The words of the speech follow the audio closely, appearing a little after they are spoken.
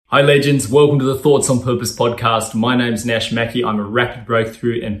Hi legends, welcome to the Thoughts on Purpose podcast. My name's Nash Mackey. I'm a rapid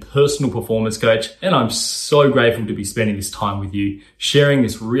breakthrough and personal performance coach, and I'm so grateful to be spending this time with you, sharing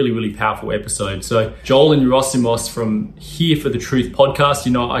this really powerful episode. So Joel and Yerasimos from Here for the Truth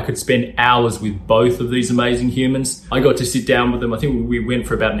podcast, I could spend hours with both of these amazing humans. I got to sit down with them. I think we went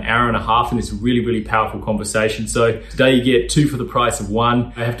for about an hour and a half in this really powerful conversation. So today you get two for the price of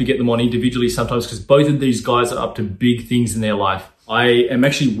one. I have to get them on individually sometimes because both of these guys are up to big things in their life. I am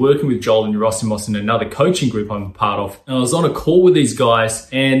actually working with Joel and Yerasimos in another coaching group I'm a part of. And I was on a call with these guys,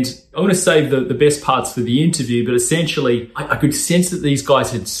 and I'm going to save the best parts for the interview, but essentially I could sense that these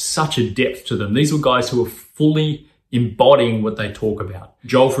guys had such a depth to them. These were guys who were fully embodying what they talk about.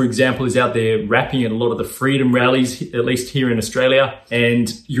 Joel, for example, is out there rapping at a lot of the freedom rallies, at least here in Australia. And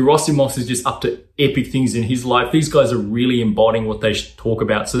Yerasimos is just up to epic things in his life. These guys are really embodying what they talk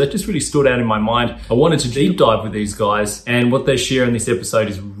about. So that just really stood out in my mind. I wanted to deep dive with these guys, and what they share in this episode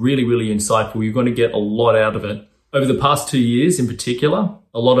is really insightful. You're going to get a lot out of it. Over the past 2 years in particular,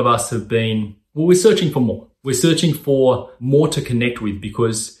 a lot of us have been, we're searching for more. We're searching for more to connect with,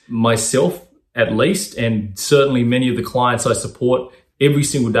 because myself, at least, and certainly many of the clients I support every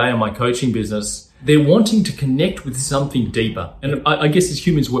single day on my coaching business, they're wanting to connect with something deeper. And I guess as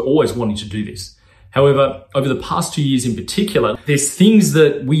humans, we're always wanting to do this. However, over the past 2 years in particular, there's things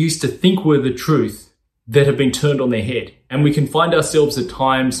that we used to think were the truth that have been turned on their head. And we can find ourselves at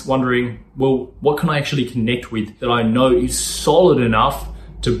times wondering, well, what can I actually connect with that I know is solid enough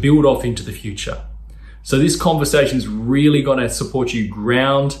to build off into the future? So this conversation is really going to support you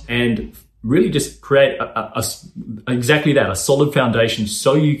ground and really just create exactly that, a solid foundation,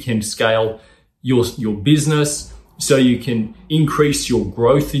 so you can scale your business, so you can increase your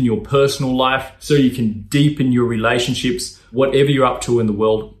growth in your personal life, so you can deepen your relationships, whatever you're up to in the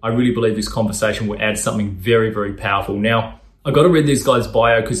world. I really believe this conversation will add something very powerful. Now, I got to read these guys'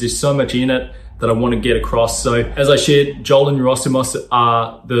 bio because there's so much in it that I want to get across. So as I shared, Joel and Yerasimos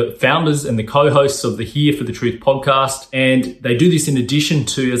are the founders and the co-hosts of the Here for the Truth podcast. And they do this in addition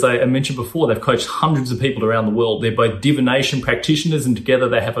to, as I mentioned before, they've coached hundreds of people around the world. They're both divination practitioners, and together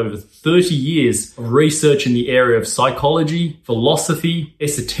they have over 30 years of research in the area of psychology, philosophy,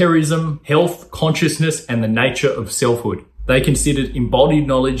 esotericism, health, consciousness, and the nature of selfhood. They considered embodied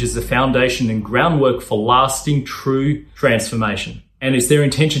knowledge as the foundation and groundwork for lasting, true transformation. And it's their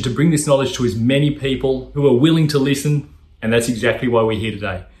intention to bring this knowledge to as many people who are willing to listen. And that's exactly why we're here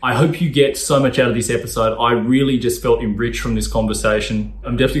today. I hope you get so much out of this episode. I really just felt enriched from this conversation.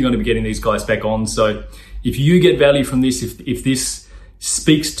 I'm definitely going to be getting these guys back on. So if you get value from this, if this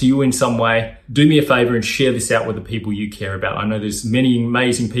speaks to you in some way, do me a favor and share this out with the people you care about. I know there's many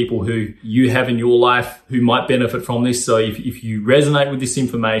amazing people who you have in your life who might benefit from this. So if you resonate with this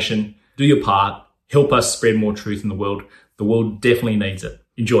information, do your part. Help us spread more truth in the world. The world definitely needs it.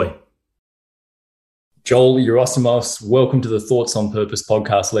 Enjoy. Joel Yerasimos, welcome to the Thoughts on Purpose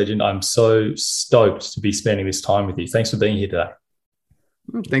podcast, legend. I'm so stoked to be spending this time with you. Thanks for being here today.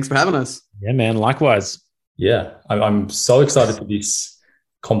 Thanks for having us. Yeah, man. Likewise. Yeah, I'm so excited for this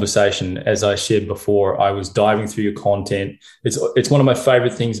conversation. As I shared before, I was diving through your content. It's one of my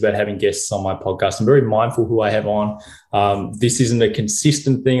favorite things about having guests on my podcast. I'm very mindful who I have on. This isn't a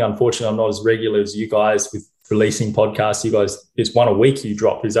consistent thing. Unfortunately, I'm not as regular as you guys with releasing podcasts. You guys, it's one a week you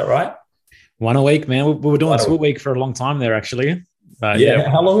drop. Is that right? One a week, man. We were doing two a week for a long time there, actually. Yeah.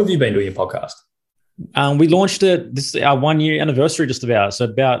 How long have you been doing your podcast? We launched it. This is our 1 year anniversary, just about. So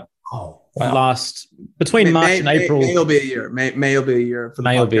about between March and April. May will be a year. May will be a year for the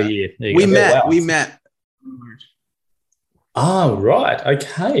podcast. May will be a year. We met. Oh, right.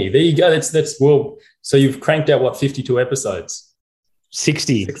 Okay. There you go. That's well. So you've cranked out 52 episodes?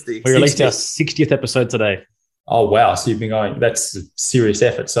 60. We released our 60th episode today. Oh, wow. So you've been going, that's a serious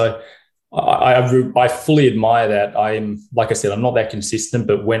effort. So I fully admire that. Like I said, I'm not that consistent,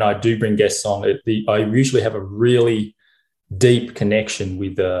 but when I do bring guests on, I usually have a really deep connection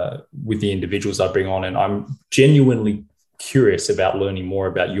with the individuals I bring on. And I'm genuinely curious about learning more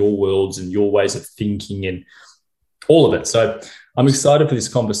about your worlds and your ways of thinking and all of it. So I'm excited for this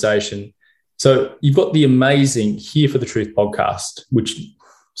conversation. So you've got the amazing Here for the Truth podcast, which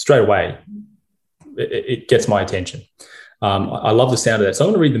straight away, it gets my attention. I love the sound of that. So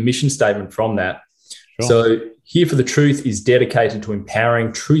I'm going to read the mission statement from that. Sure. So Here for the Truth is dedicated to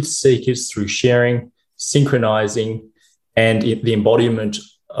empowering truth seekers through sharing, synchronizing, and the embodiment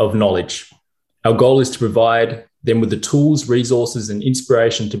of knowledge. Our goal is to provide them with the tools, resources, and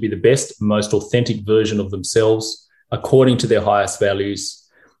inspiration to be the best, most authentic version of themselves according to their highest values,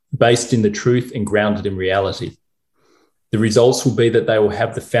 based in the truth and grounded in reality. The results will be that they will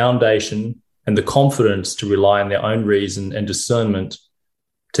have the foundation and the confidence to rely on their own reason and discernment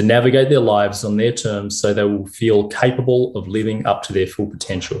to navigate their lives on their terms so they will feel capable of living up to their full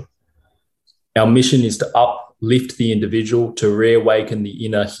potential. Our mission is to uplift the individual, to reawaken the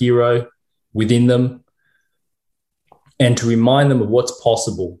inner hero within them, and to remind them of what's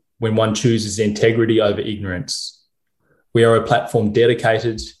possible when one chooses integrity over ignorance. We are a platform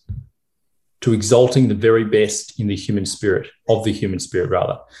dedicated to exalting the very best in the human spirit, of the human spirit,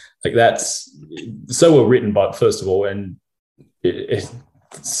 rather. Like, that's so well written, but first of all, and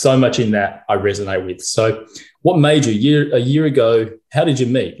so much in that I resonate with. So what made you, a year ago, how did you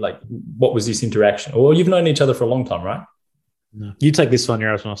meet? Like, what was this interaction? Well, you've known each other for a long time, right? No. You take this one,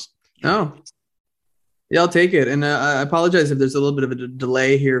 Yerasimos. Oh, yeah, I'll take it. And I apologize if there's a little bit of a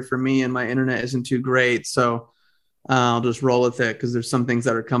delay here for me and my internet isn't too great. So I'll just roll with it because there's some things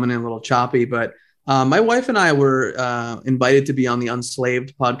that are coming in a little choppy. But my wife and I were invited to be on the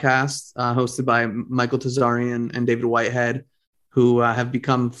Unslaved podcast hosted by Michael Tazarian and David Whitehead, who have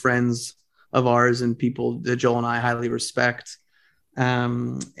become friends of ours and people that Joel and I highly respect.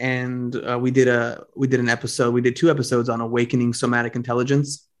 And we did an episode. We did 2 episodes on awakening somatic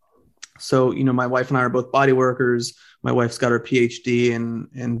intelligence. So, my wife and I are both body workers. My wife's got her PhD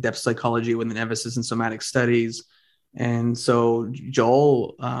in depth psychology with an emphasis in somatic studies. And so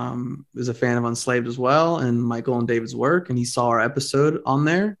Joel is a fan of Unslaved as well, and Michael and David's work. And he saw our episode on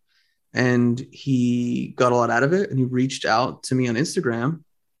there and he got a lot out of it. And he reached out to me on Instagram,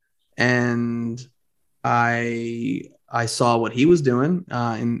 and I saw what he was doing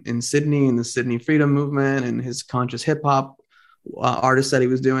in Sydney, in the Sydney Freedom Movement, and his conscious hip hop artist that he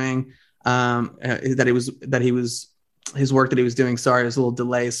was doing, his work that he was doing. Sorry, there's a little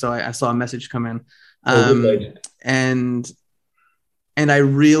delay. So I saw a message come in. And I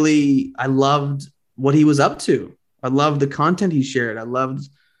loved what he was up to. I loved the content he shared. I loved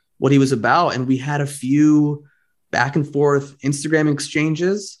what he was about. And we had a few back and forth Instagram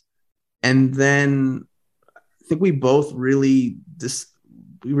exchanges. And then I think we both really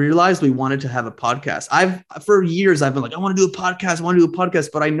we realized we wanted to have a podcast. For years, I've been like, I want to do a podcast,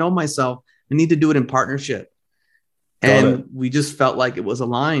 but I know myself, I need to do it in partnership. And we just felt like it was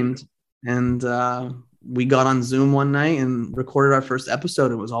aligned. And we got on Zoom one night and recorded our first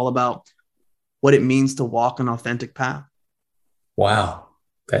episode. It was all about what it means to walk an authentic path. Wow,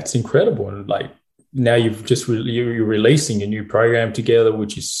 that's incredible. And like, now you're releasing a new program together,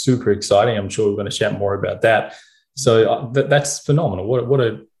 which is super exciting. I'm sure we're going to chat more about that. So that's phenomenal. What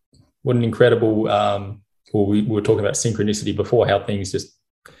an incredible. We were talking about synchronicity before, how things just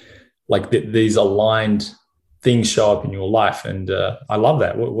like these aligned things show up in your life, and I love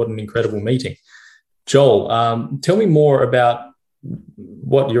that. What an incredible meeting. Joel, tell me more about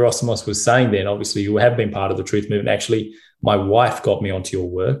what Yerasimos was saying then. Obviously, you have been part of the Truth Movement. Actually, my wife got me onto your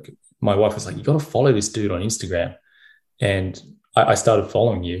work. My wife was like, you got to follow this dude on Instagram. And I started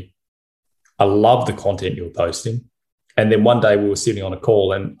following you. I love the content you were posting. And then one day we were sitting on a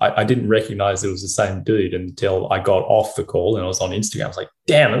call and I didn't recognize it was the same dude until I got off the call and I was on Instagram. I was like,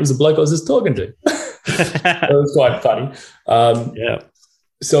 damn, it was the bloke I was just talking to. It was quite funny. Yeah.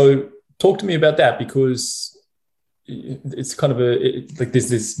 So talk to me about that, because it's kind of like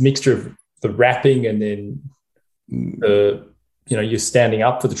there's this mixture of the rapping and then you're standing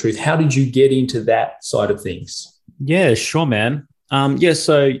up for the truth. How did you get into that side of things? Yeah, sure, man.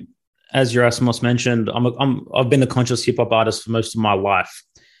 So as Yerasimos mentioned, I've been a conscious hip hop artist for most of my life.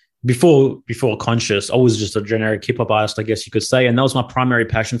 Before conscious, I was just a generic hip hop artist, I guess you could say, and that was my primary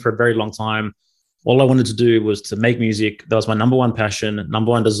passion for a very long time. All I wanted to do was to make music. That was my number one passion, number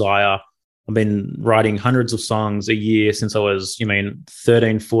one desire. I've been writing hundreds of songs a year since I was,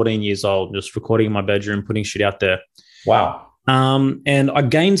 13, 14 years old, just recording in my bedroom, putting shit out there. Wow. And I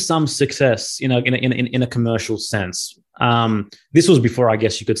gained some success, in a commercial sense. This was before, I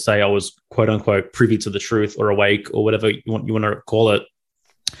guess you could say, I was quote unquote privy to the truth or awake or whatever you want to call it.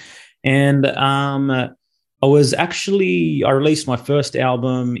 And I released my first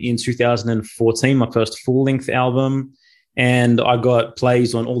album in 2014, my first full-length album, and I got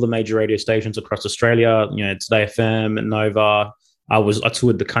plays on all the major radio stations across Australia, Today FM, Nova. I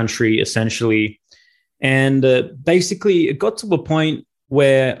toured the country essentially. And basically it got to a point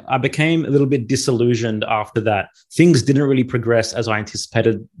where I became a little bit disillusioned after that. Things didn't really progress as I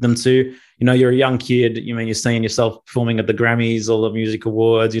anticipated them to. You're a young kid, you're seeing yourself performing at the Grammys, all the music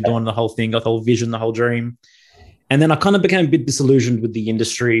awards, you're doing the whole thing, got the whole vision, the whole dream. And then I kind of became a bit disillusioned with the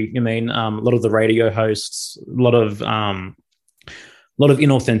industry. A lot of the radio hosts, a lot of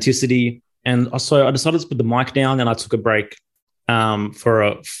inauthenticity. And so I decided to put the mic down and I took a break for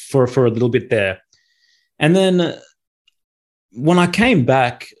a little bit there. And then when I came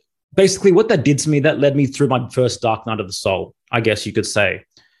back, basically what that did to me, that led me through my first dark night of the soul, I guess you could say.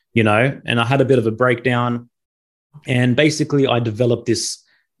 and I had a bit of a breakdown. And basically, I developed this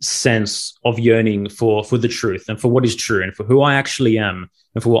sense of yearning for the truth and for what is true and for who I actually am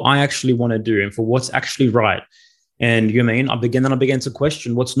and for what I actually want to do and for what's actually right. And I began to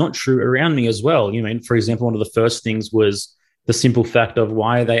question what's not true around me as well. For example, one of the first things was the simple fact of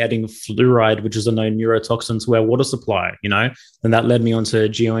why are they adding fluoride, which is a known neurotoxin, to our water supply, Then that led me onto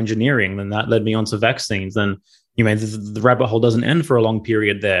geoengineering. Then that led me onto vaccines. Then, the rabbit hole doesn't end for a long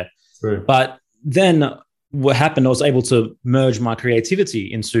period there. True. But then what happened, I was able to merge my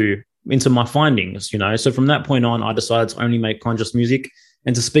creativity into my findings, So from that point on, I decided to only make conscious music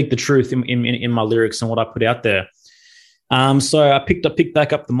and to speak the truth in my lyrics and what I put out there. So I picked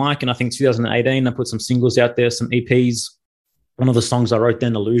back up the mic, and I think 2018, I put some singles out there, some EPs. One of the songs I wrote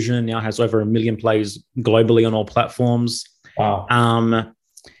then, Illusion, now has over 1 million plays globally on all platforms. Wow.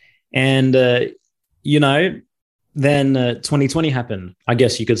 Then 2020 happened, I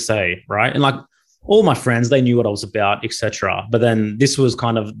guess you could say, right? And like all my friends, they knew what I was about, etc. But then this was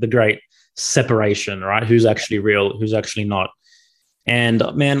kind of the great separation, right? Who's actually real, who's actually not. And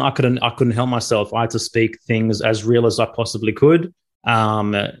man, I couldn't help myself. I had to speak things as real as I possibly could,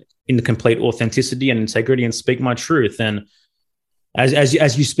 in the complete authenticity and integrity, and speak my truth. And as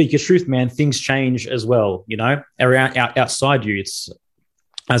you speak your truth, man, things change as well. Around outside you, it's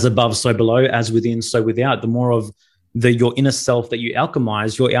as above, so below, as within, so without. The more of your inner self that you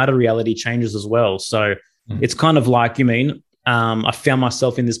alchemize, your outer reality changes as well. So it's kind of like, I found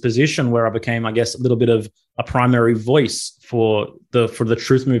myself in this position where I became, I guess, a little bit of a primary voice for the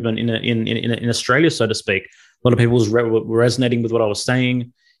truth movement in Australia, so to speak. A lot of people were resonating with what I was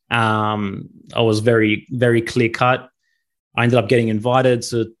saying. I was very, very clear cut. I ended up getting invited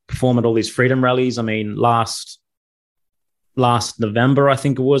to perform at all these freedom rallies. I mean, last November, I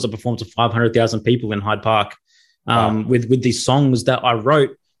think it was, I performed to 500,000 people in Hyde Park, with these songs that I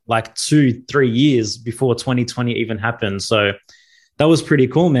wrote like 2-3 years before 2020 even happened. So that was pretty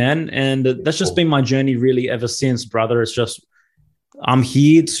cool, man. And that's just been my journey really ever since, brother. It's just, I'm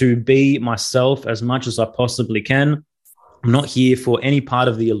here to be myself as much as I possibly can. I'm not here for any part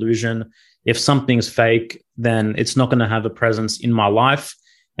of the illusion. If something's fake, then it's not going to have a presence in my life.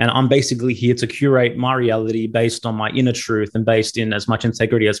 And I'm basically here to curate my reality based on my inner truth and based in as much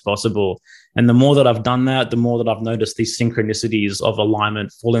integrity as possible. And the more that I've done that, the more that I've noticed these synchronicities of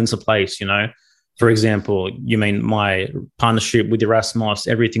alignment fall into place, For example, my partnership with Yerasimos,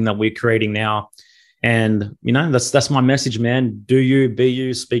 everything that we're creating now. And, that's my message, man. Do you, be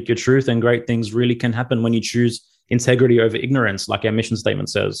you, speak your truth, and great things really can happen when you choose integrity over ignorance, like our mission statement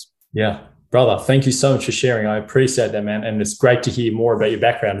says. Yeah. Brother, thank you so much for sharing. I appreciate that, man. And it's great to hear more about your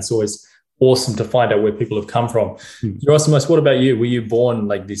background. It's always awesome to find out where people have come from. Yerasimos, what about you? Were you born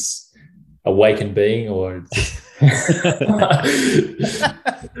like this awakened being, or?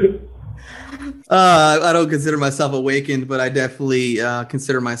 I don't consider myself awakened, but I definitely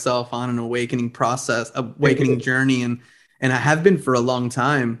consider myself on an awakening journey. And I have been for a long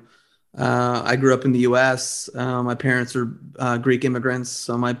time. I grew up in the U.S. My parents are Greek immigrants,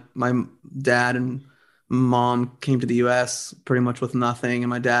 so my dad and mom came to the U.S. pretty much with nothing, and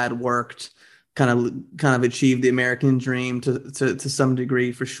my dad worked, kind of achieved the American dream to some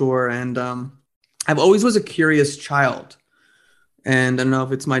degree for sure. And I've always was a curious child, and I don't know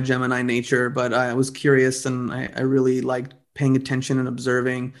if it's my Gemini nature, but I was curious, and I really liked paying attention and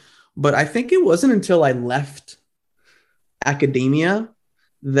observing. But I think it wasn't until I left academia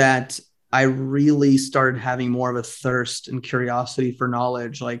that I really started having more of a thirst and curiosity for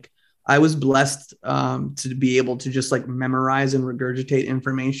knowledge. Like, I was blessed to be able to just like memorize and regurgitate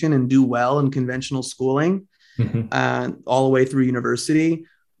information and do well in conventional schooling, all the way through university.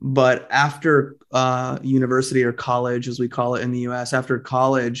 But after university, or college, as we call it in the US, after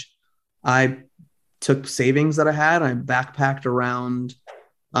college, I took savings that I had, I backpacked around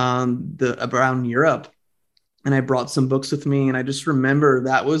Europe. And I brought some books with me. And I just remember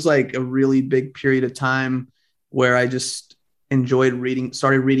that was like a really big period of time where I just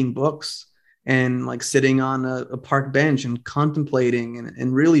started reading books, and like sitting on a park bench and contemplating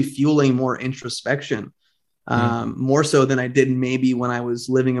and really fueling more introspection, more so than I did maybe when I was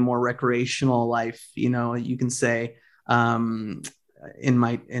living a more recreational life, you can say, in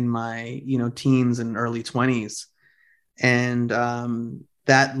my teens and early 20s. And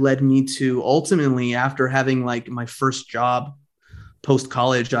that led me to ultimately, after having like my first job post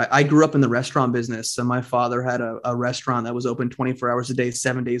college, I grew up in the restaurant business. So my father had a restaurant that was open 24 hours a day,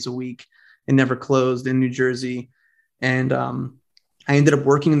 7 days a week, and never closed in New Jersey. And I ended up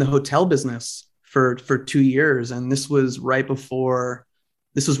working in the hotel business for 2 years. And this was right post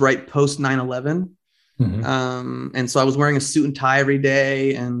 9/11. And so I was wearing a suit and tie every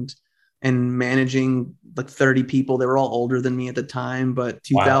day and managing like 30 people. They were all older than me at the time, but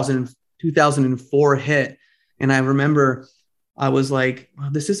 2004 hit. And I remember I was like,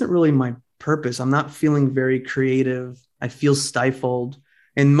 well, this isn't really my purpose. I'm not feeling very creative. I feel stifled.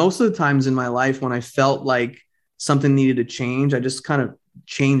 And most of the times in my life, when I felt like something needed to change, I just kind of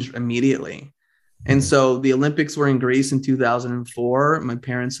changed immediately. And so the Olympics were in Greece in 2004. My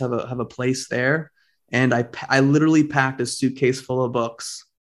parents have a place there. And I literally packed a suitcase full of books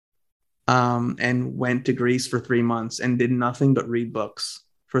and went to Greece for 3 months and did nothing but read books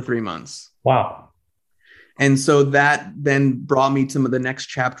for 3 months. Wow. And so that then brought me to the next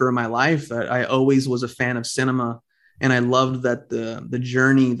chapter of my life. That I always was a fan of cinema, and I loved that the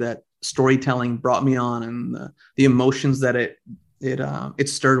journey that storytelling brought me on, and the emotions that it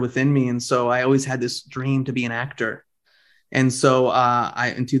stirred within me. And so I always had this dream to be an actor. And so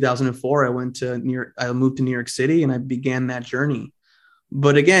in 2004, I moved to New York City, and I began that journey.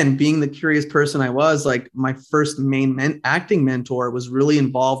 But again, being the curious person I was, like my first main acting mentor was really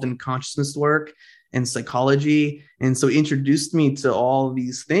involved in consciousness work and psychology. And so he introduced me to all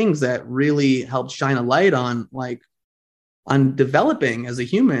these things that really helped shine a light on developing as a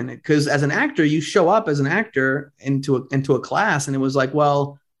human. Because as an actor, you show up as an actor into a class, and it was like,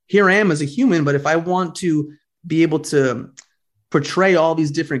 well, here I am as a human, but if I want to be able to portray all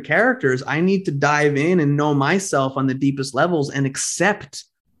these different characters, I need to dive in and know myself on the deepest levels and accept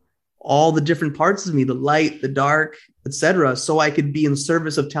all the different parts of me, the light, the dark, etc., so I could be in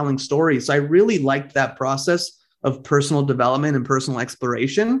service of telling stories. So I really liked that process of personal development and personal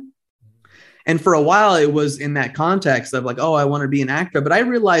exploration. And for a while, it was in that context of like, oh, I want to be an actor. But I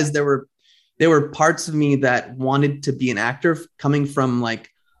realized there were parts of me that wanted to be an actor coming from like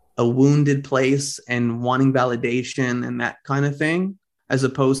a wounded place and wanting validation and that kind of thing, as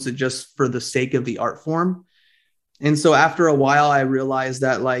opposed to just for the sake of the art form. And so after a while, I realized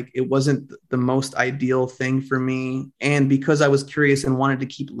that like it wasn't the most ideal thing for me. And because I was curious and wanted to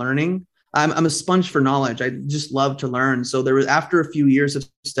keep learning, I'm a sponge for knowledge. I just love to learn. So after a few years of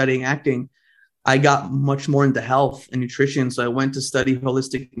studying acting, I got much more into health and nutrition. So I went to study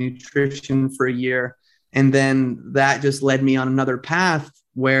holistic nutrition for a year. And then that just led me on another path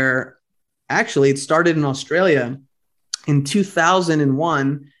where actually it started in Australia. In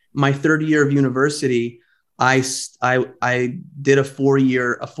 2001, my third year of university, I did a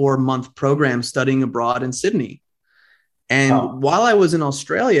 4-month program studying abroad in Sydney. And while I was in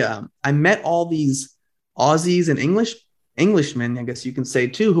Australia, I met all these Aussies and Englishmen, I guess you can say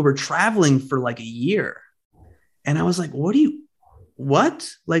too, who were traveling for like a year. And I was like, what?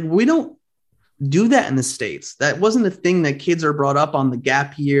 Like, we don't do that in the States. That wasn't a thing that kids are brought up on, the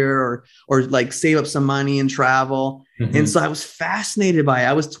gap year or like save up some money and travel. And so I was fascinated by it.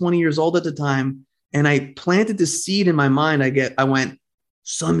 I was 20 years old at the time. And I planted this seed in my mind. I went,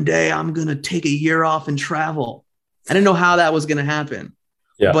 someday I'm going to take a year off and travel. I didn't know how that was going to happen.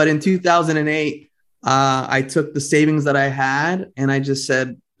 Yeah. But in 2008, I took the savings that I had and I just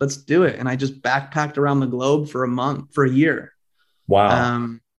said, let's do it. And I just backpacked around the globe for a year.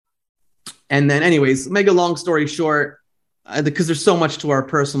 Wow. And then anyways, make a long story short, because there's so much to our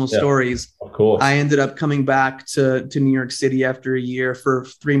personal stories. Of course. I ended up coming back to New York City after a year for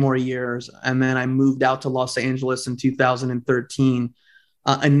 3 more years. And then I moved out to Los Angeles in 2013,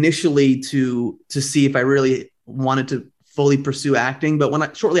 initially to see if I really wanted to fully pursue acting.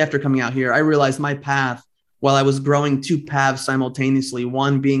 But shortly after coming out here, I realized my path, while I was growing 2 paths simultaneously,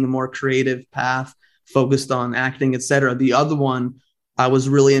 one being a more creative path focused on acting, etc. The other one, I was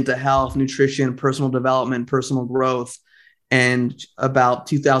really into health, nutrition, personal development, personal growth. And about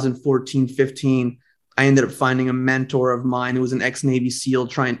 2014, 15, I ended up finding a mentor of mine who was an ex-Navy SEAL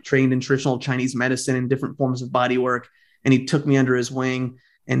trained in traditional Chinese medicine and different forms of body work. And he took me under his wing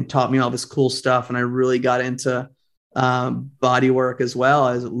and taught me all this cool stuff. And I really got into body work as well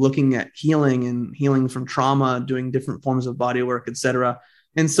as looking at healing from trauma, doing different forms of body work, etc.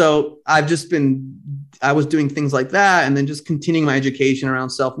 And so I was doing things like that, and then just continuing my education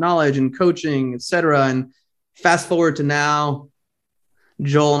around self-knowledge and coaching, etc. And fast forward to now,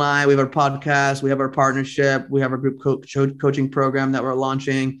 Joel and I, we have our podcast, we have our partnership, we have our group coaching program that we're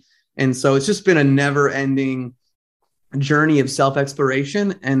launching. And so it's just been a never-ending journey of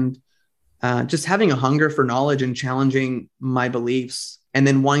self-exploration and just having a hunger for knowledge and challenging my beliefs, and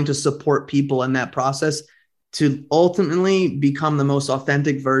then wanting to support people in that process to ultimately become the most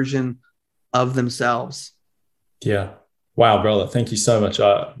authentic version of themselves. Yeah. Wow, brother. Thank you so much.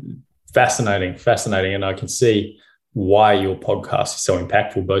 Fascinating. And I can see why your podcast is so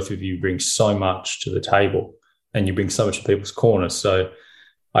impactful. Both of you bring so much to the table and you bring so much to people's corners. So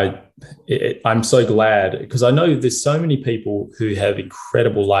I'm so glad, because I know there's so many people who have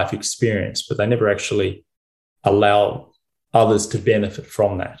incredible life experience, but they never actually allow others to benefit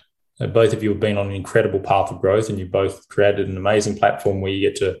from that. Both of you have been on an incredible path of growth, and you've both created an amazing platform where you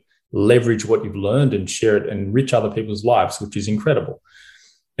get to leverage what you've learned and share it and enrich other people's lives, which is incredible.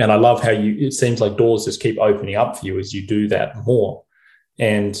 And I love how it seems like doors just keep opening up for you as you do that more.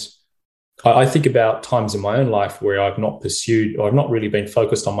 And I think about times in my own life where I've not pursued, or I've not really been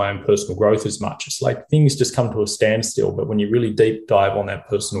focused on my own personal growth as much. It's like things just come to a standstill. But when you really deep dive on that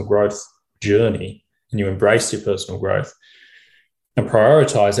personal growth journey and you embrace your personal growth and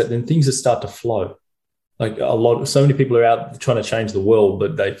prioritize it, then things just start to flow. Like so many people are out trying to change the world,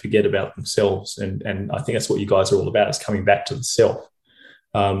 but they forget about themselves. And I think that's what you guys are all about, is coming back to the self.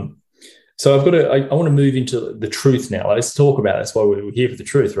 So I want to move into the truth now. Let's talk about it. That's why we're here for the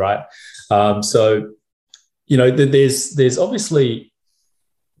truth, right? So, there's obviously,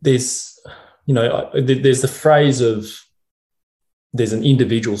 there's the phrase of, there's an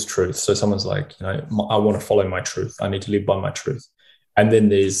individual's truth. So someone's like, I want to follow my truth. I need to live by my truth. And then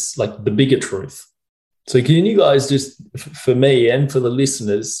there's like the bigger truth. So can you guys just, for me and for the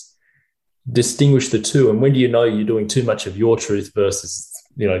listeners, distinguish the two? And when do you know you're doing too much of your truth versus,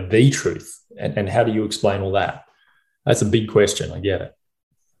 the truth? And how do you explain all that? That's a big question. I get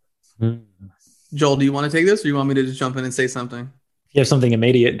it. Joel, do you want to take this, or you want me to just jump in and say something? You have something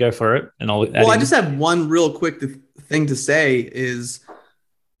immediate, go for it. And I just have one real quick thing to say is,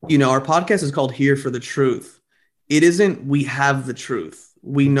 our podcast is called Here for the Truth. It isn't we have the truth.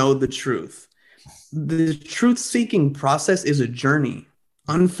 We know the truth. The truth-seeking process is a journey.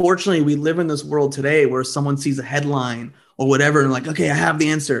 Unfortunately, we live in this world today where someone sees a headline or whatever and like, okay, I have the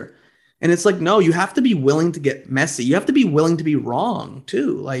answer. And it's like, no, you have to be willing to get messy. You have to be willing to be wrong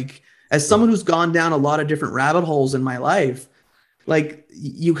too. Like, as someone who's gone down a lot of different rabbit holes in my life, like,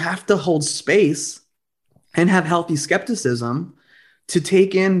 you have to hold space and have healthy skepticism to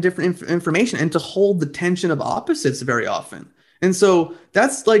take in different information and to hold the tension of opposites very often. And so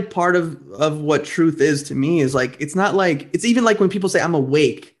that's like part of what truth is to me, is like, it's not like, it's even like when people say I'm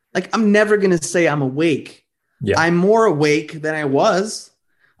awake, like, I'm never going to say I'm awake. Yeah. I'm more awake than I was.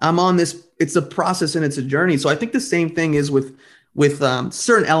 I'm on this, it's a process and it's a journey. So I think the same thing is with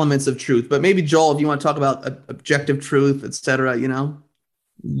certain elements of truth, but maybe Joel, if you want to talk about objective truth, et cetera,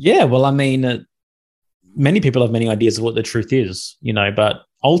 Yeah. Well, I mean, many people have many ideas of what the truth is, but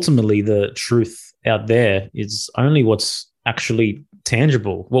ultimately the truth out there is only what's actually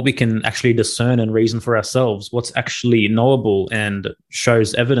tangible, what we can actually discern and reason for ourselves, what's actually knowable and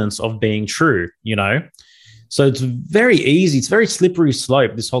shows evidence of being true, So it's very easy. It's very slippery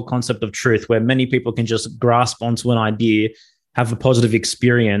slope, this whole concept of truth, where many people can just grasp onto an idea, have a positive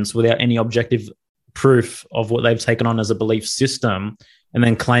experience without any objective proof of what they've taken on as a belief system, and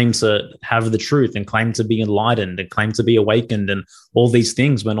then claim to have the truth and claim to be enlightened and claim to be awakened and all these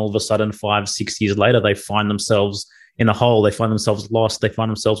things, when all of a sudden 5-6 years later, they find themselves in a hole, they find themselves lost, they find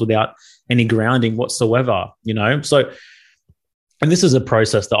themselves without any grounding whatsoever, So, and this is a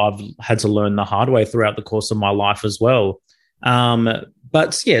process that I've had to learn the hard way throughout the course of my life as well.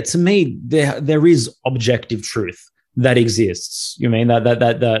 But yeah, to me, there is objective truth that exists.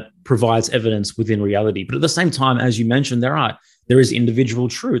 That provides evidence within reality. But at the same time, as you mentioned, there is individual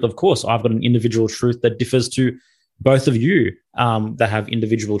truth. Of course, I've got an individual truth that differs to both of you that have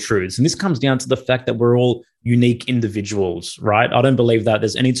individual truths. And this comes down to the fact that we're all unique individuals, right? I don't believe that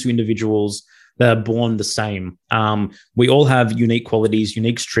there's any two individuals that are born the same. We all have unique qualities,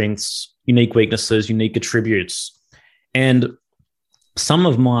 unique strengths, unique weaknesses, unique attributes. And some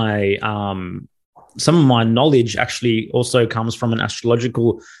of my knowledge actually also comes from an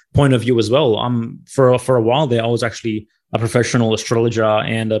astrological point of view as well. For a while there, I was actually a professional astrologer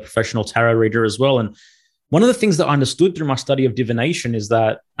and a professional tarot reader as well. And one of the things that I understood through my study of divination is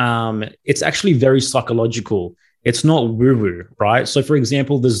that it's actually very psychological. It's not woo-woo, right? So, for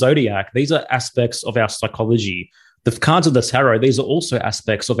example, the zodiac, these are aspects of our psychology. The cards of the tarot, these are also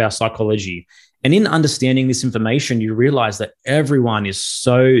aspects of our psychology. And in understanding this information, you realize that everyone is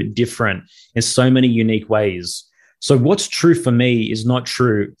so different in so many unique ways. So what's true for me is not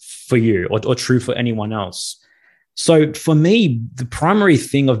true for you or true for anyone else. So for me, the primary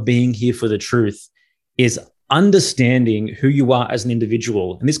thing of being here for the truth is understanding who you are as an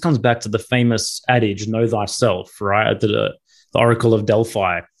individual. And this comes back to the famous adage, know thyself, right? The Oracle of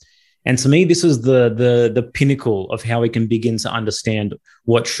Delphi. And to me, this is the pinnacle of how we can begin to understand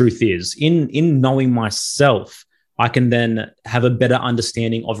what truth is. In knowing myself, I can then have a better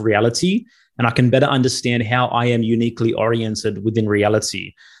understanding of reality, and I can better understand how I am uniquely oriented within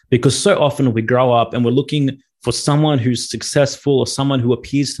reality. Because so often we grow up and we're looking for someone who's successful or someone who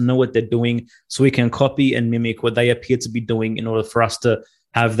appears to know what they're doing, so we can copy and mimic what they appear to be doing in order for us to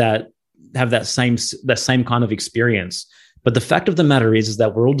have that same kind of experience. But the fact of the matter is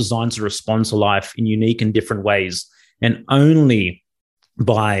that we're all designed to respond to life in unique and different ways. And only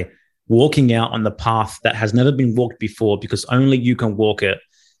by walking out on the path that has never been walked before, because only you can walk it,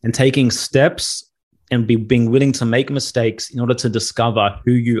 and taking steps and being willing to make mistakes in order to discover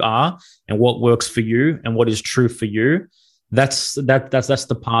who you are and what works for you and what is true for you. That's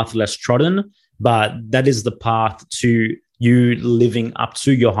the path less trodden, but that is the path to you living up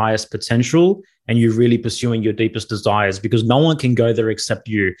to your highest potential and you really pursuing your deepest desires, because no one can go there except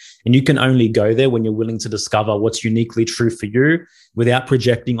you. And you can only go there when you're willing to discover what's uniquely true for you without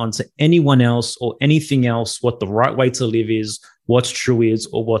projecting onto anyone else or anything else what the right way to live is, what's true is,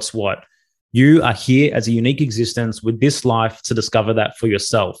 or what's what. You are here as a unique existence with this life to discover that for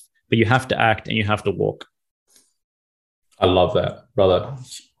yourself, but you have to act and you have to walk. I love that, brother.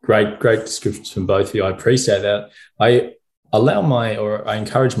 Great descriptions from both of you. I appreciate that. I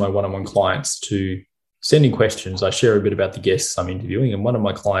encourage my one-on-one clients to send in questions. I share a bit about the guests I'm interviewing, and one of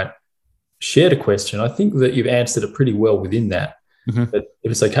my clients shared a question. I think that you've answered it pretty well within that. Mm-hmm. But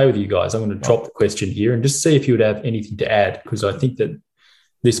if it's okay with you guys, I'm going to drop the question here and just see if you would have anything to add, because I think that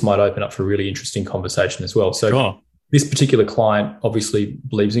this might open up for a really interesting conversation as well. So sure. This particular client obviously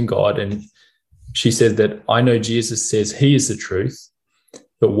believes in God, and she said that I know Jesus says he is the truth,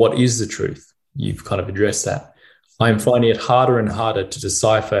 but what is the truth? You've kind of addressed that. I am finding it harder and harder to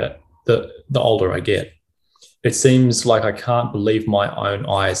decipher the older I get. It seems like I can't believe my own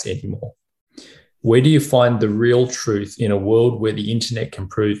eyes anymore. Where do you find the real truth in a world where the internet can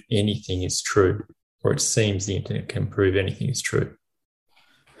prove anything is true, or it seems the internet can prove anything is true?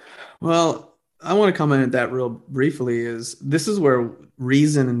 Well, I want to comment at that real briefly. This is where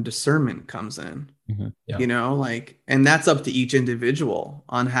reason and discernment comes in. Mm-hmm. Yeah. And that's up to each individual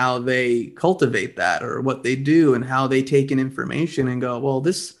on how they cultivate that or what they do and how they take in information and go, well,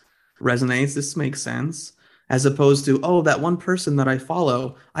 this resonates, this makes sense, as opposed to, oh, that one person that I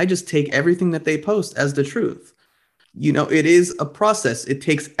follow, I just take everything that they post as the truth. It is a process. It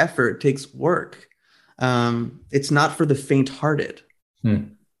takes effort, it takes work. It's not for the faint-hearted.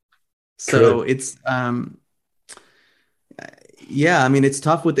 So it's, it's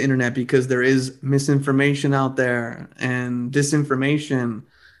tough with the internet because there is misinformation out there and disinformation.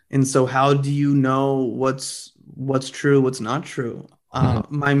 And so how do you know what's true, what's not true?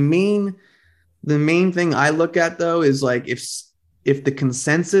 The main thing I look at though is like, if the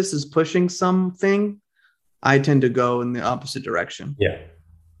consensus is pushing something, I tend to go in the opposite direction. Yeah.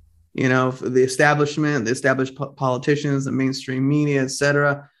 For the establishment, the established politicians, the mainstream media,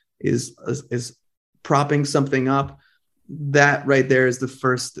 etc., is propping something up, that right there is the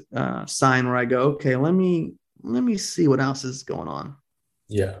first sign where I go, okay, let me see what else is going on.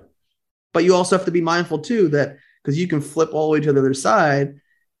 Yeah. But you also have to be mindful too that, because you can flip all the way to the other side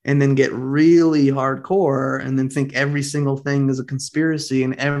and then get really hardcore and then think every single thing is a conspiracy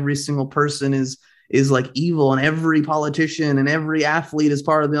and every single person is like evil and every politician and every athlete is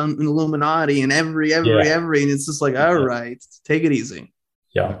part of the Illuminati and every, and it's just like, all right, take it easy.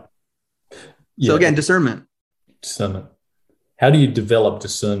 Yeah. So again, discernment. How do you develop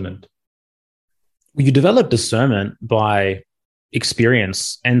discernment? You develop discernment by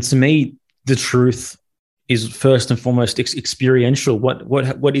experience. And to me, the truth is first and foremost experiential.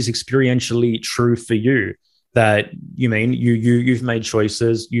 What is experientially true for you? That you've made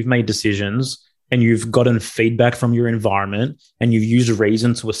choices, you've made decisions, and you've gotten feedback from your environment, and you've used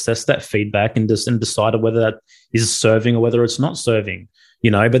reason to assess that feedback and decide whether that is serving or whether it's not serving.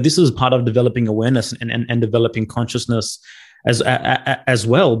 But this is part of developing awareness and developing consciousness as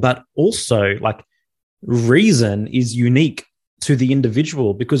well. But also, like, reason is unique to the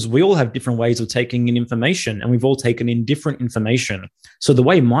individual because we all have different ways of taking in information, and we've all taken in different information. So the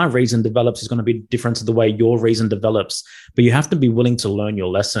way my reason develops is going to be different to the way your reason develops. But you have to be willing to learn your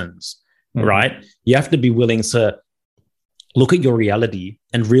lessons, right? You have to be willing to look at your reality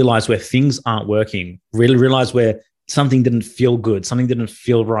and realize where things aren't working, really realize where something didn't feel good, something didn't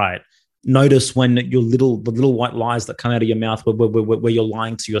feel right. Notice when the little white lies that come out of your mouth where you're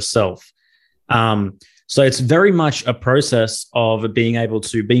lying to yourself. So it's very much a process of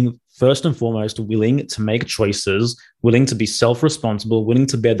being first and foremost willing to make choices, willing to be self-responsible, willing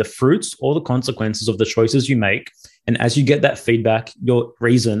to bear the fruits or the consequences of the choices you make. And as you get that feedback, your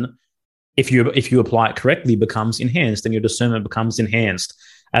reason, if you apply it correctly, becomes enhanced, and your discernment becomes enhanced.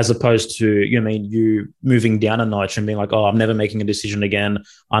 As opposed to, you moving down a notch and being like, oh, I'm never making a decision again.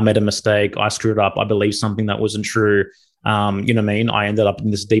 I made a mistake. I screwed up. I believed something that wasn't true. I ended up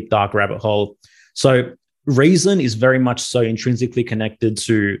in this deep, dark rabbit hole. So reason is very much so intrinsically connected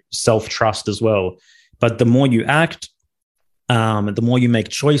to self-trust as well. But the more you act, the more you make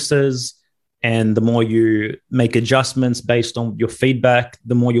choices, and the more you make adjustments based on your feedback,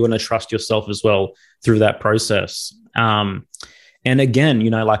 the more you're going to trust yourself as well through that process. And again,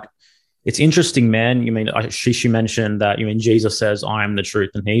 like, it's interesting, man. You mean, Shishu mentioned that, Jesus says, I am the truth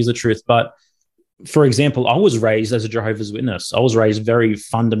and he's the truth. But for example, I was raised as a Jehovah's Witness. I was raised very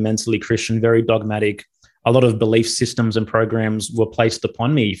fundamentally Christian, very dogmatic. A lot of belief systems and programs were placed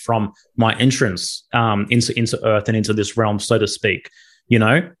upon me from my entrance into earth and into this realm, so to speak,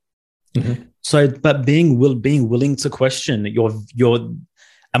 Mm-hmm. So, but being willing to question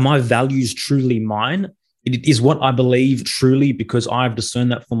are my values truly mine? Is what I believe truly because I've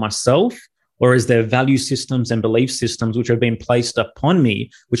discerned that for myself? Or is there value systems and belief systems which have been placed upon me,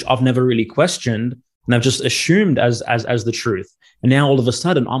 which I've never really questioned and I've just assumed as the truth? And now all of a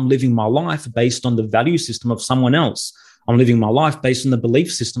sudden I'm living my life based on the value system of someone else. I'm living my life based on the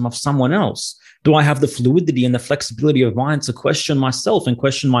belief system of someone else. Do I have the fluidity and the flexibility of mind to question myself and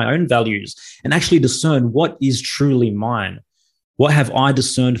question my own values and actually discern what is truly mine? What have I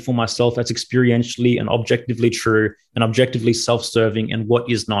discerned for myself that's experientially and objectively true and objectively self-serving, and what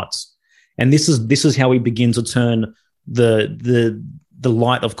is not? And this is how we begin to turn the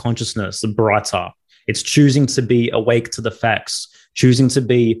light of consciousness brighter. It's choosing to be awake to the facts, choosing to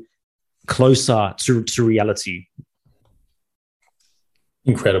be closer to reality.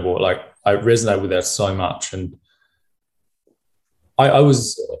 Incredible. Like, I resonate with that so much. And I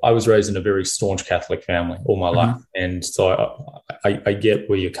was raised in a very staunch Catholic family all my life. And so I get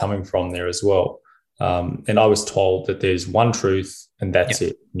where you're coming from there as well. And I was told that there's one truth and that's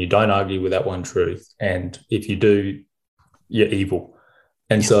it. And you don't argue with that one truth. And if you do, you're evil.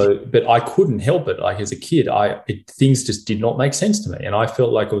 And so, but I couldn't help it. Like, as a kid, things just did not make sense to me. And I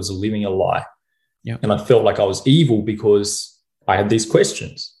felt like I was living a lie. Yeah. And I felt like I was evil because I had these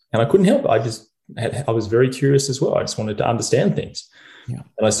questions and I couldn't help it. I was very curious as well. I just wanted to understand things. Yeah.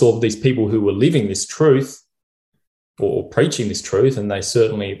 And I saw these people who were living this truth or preaching this truth, and they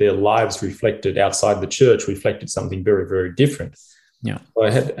certainly, their lives reflected outside the church, reflected something very, very different. Yeah. So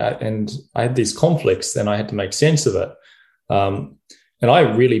I had these conflicts, and I had to make sense of it. And I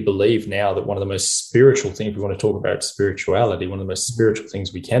really believe now that one of the most spiritual things, if we want to talk about spirituality, one of the most spiritual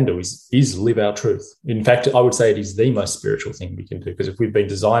things we can do is live our truth. In fact, I would say it is the most spiritual thing we can do, because if we've been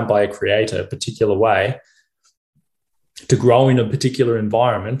designed by a creator a particular way to grow in a particular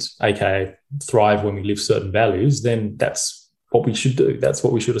environment, aka thrive when we live certain values, then that's what we should do. That's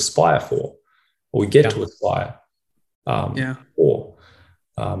what we should aspire for, or we get to aspire for.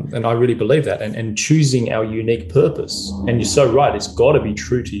 And I really believe that, and choosing our unique purpose. And you're so right; it's got to be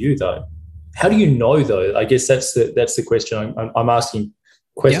true to you, though. How do you know, though? I guess that's the question. I'm asking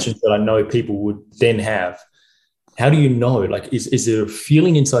questions that I know people would then have. How do you know? Like, is there a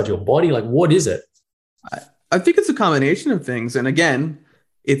feeling inside your body? Like, what is it? I think it's a combination of things, and again,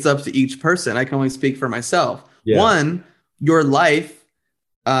 it's up to each person. I can only speak for myself. Yeah. One, your life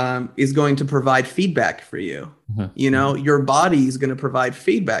is going to provide feedback for you. Mm-hmm. Your body is going to provide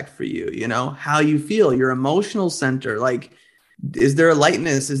feedback for you. How you feel, your emotional center. Like, is there a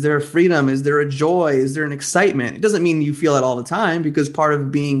lightness? Is there a freedom? Is there a joy? Is there an excitement? It doesn't mean you feel it all the time, because part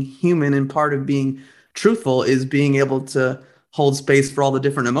of being human and part of being truthful is being able to hold space for all the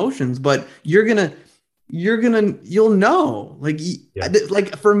different emotions. But you'll know,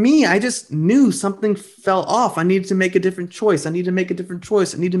 like for me, I just knew something fell off. I needed to make a different choice. I need to make a different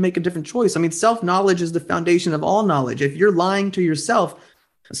choice. I need to make a different choice. I mean, self-knowledge is the foundation of all knowledge. If you're lying to yourself,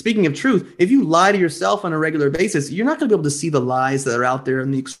 speaking of truth, if you lie to yourself on a regular basis, you're not going to be able to see the lies that are out there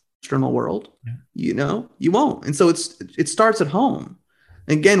in the external world. Yeah. You won't. And so it starts at home.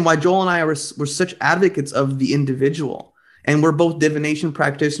 Again, why Joel and I were such advocates of the individual. And we're both divination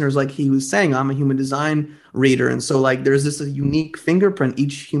practitioners, like he was saying. I'm a human design reader. And so, like, there's this unique fingerprint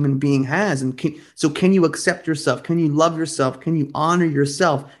each human being has. And can you accept yourself? Can you love yourself? Can you honor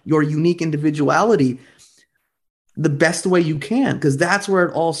yourself, your unique individuality, the best way you can? Because that's where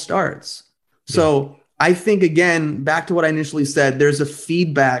it all starts. Yeah. So I think, again, back to what I initially said, there's a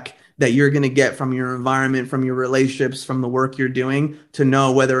feedback that you're going to get from your environment, from your relationships, from the work you're doing, to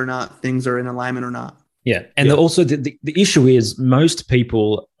know whether or not things are in alignment or not. Yeah. And also the issue is most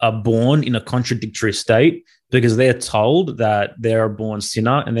people are born in a contradictory state, because they're told that they're a born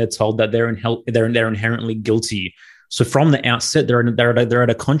sinner, and they're told that they're inherently guilty. So from the outset, they're at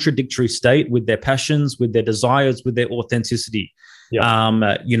a contradictory state with their passions, with their desires, with their authenticity. Yeah.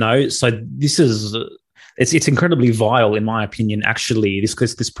 So this is, it's incredibly vile, in my opinion, actually,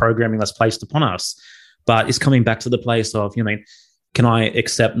 this programming that's placed upon us. But it's coming back to the place of, can I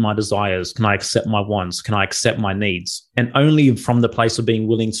accept my desires? Can I accept my wants? Can I accept my needs? And only from the place of being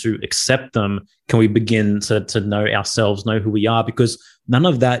willing to accept them can we begin to know ourselves, know who we are, because none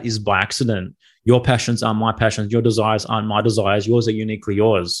of that is by accident. Your passions aren't my passions. Your desires aren't my desires. Yours are uniquely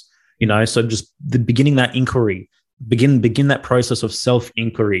yours. So just beginning that inquiry, begin that process of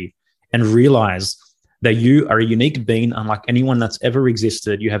self-inquiry, and realize that you are a unique being unlike anyone that's ever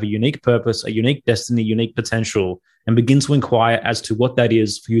existed. You have a unique purpose, a unique destiny, unique potential, and begin to inquire as to what that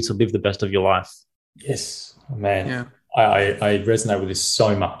is for you to live the best of your life. Yes, man. Yeah. I resonate with this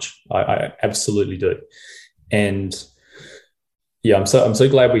so much. I absolutely do. And yeah, I'm so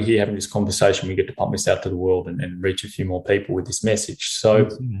glad we're here having this conversation. We get to pump this out to the world and reach a few more people with this message. So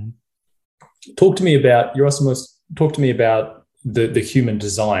talk to me about, Yerasimos, talk to me about the human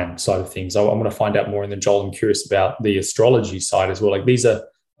design side of things. I want to find out more, and then Joel, I'm curious about the astrology side as well. Like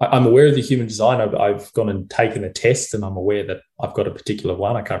I'm aware of the human design. I've gone and taken a test, and I'm aware that I've got a particular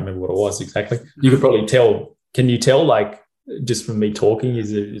one. I can't remember what it was exactly. You could probably tell. Can you tell, like, just from me talking?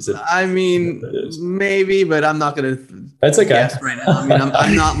 Is it? I mean, maybe, but I'm not going to. That's okay. Guess right now. I mean,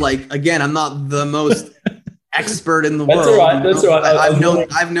 I'm not like, again, I'm not the most expert in the That's world. All right. That's all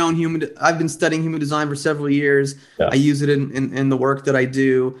right. I've been studying human design for several years. Yeah. I use it in the work that I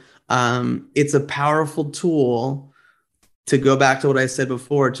do. It's a powerful tool to go back to what I said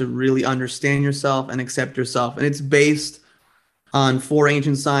before, to really understand yourself and accept yourself. And it's based on 4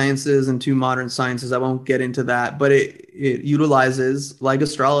 ancient sciences and 2 modern sciences. I won't get into that, but it utilizes, like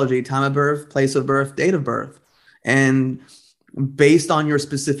astrology, time of birth, place of birth, date of birth. And based on your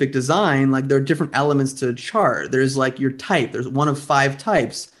specific design, like there are different elements to a chart. There's like your type. There's one of 5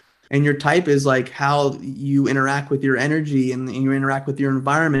 types. And your type is like how you interact with your energy and you interact with your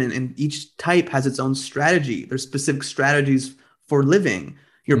environment. And each type has its own strategy. There's specific strategies for living.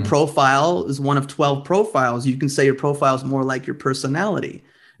 Your profile is one of 12 profiles. You can say your profile is more like your personality.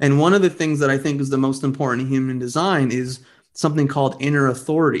 And one of the things that I think is the most important in human design is something called inner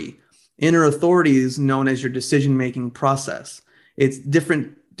authority. Inner authority is known as your decision-making process. It's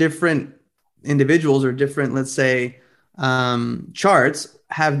different individuals or different, let's say, charts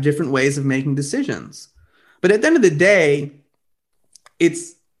have different ways of making decisions. But at the end of the day,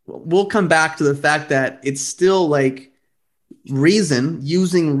 we'll come back to the fact that it's still like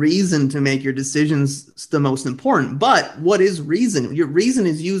using reason to make your decisions is the most important. But what is reason? Your reason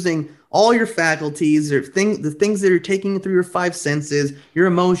is using all your faculties, the things that you're taking through your 5 senses, your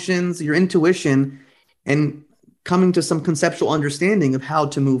emotions, your intuition, and coming to some conceptual understanding of how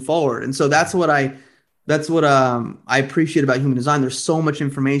to move forward. And so that's what I appreciate about human design. There's so much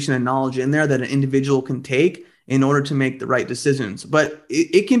information and knowledge in there that an individual can take in order to make the right decisions. But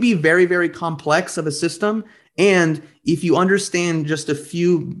it can be very, very complex of a system. And if you understand just a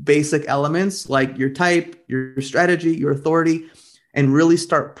few basic elements like your type, your strategy, your authority, and really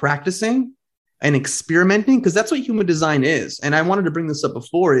start practicing and experimenting, because that's what human design is. And I wanted to bring this up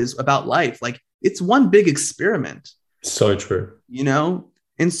before, is about life. Like, it's one big experiment. So true.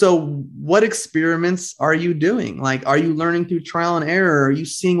 And so what experiments are you doing? Like, are you learning through trial and error? Are you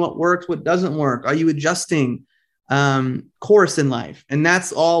seeing what works, what doesn't work? Are you adjusting course in life? And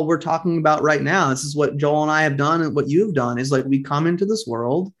that's all we're talking about right now. This is what Joel and I have done, and what you've done is, like, we come into this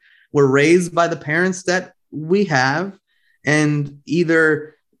world, we're raised by the parents that we have, and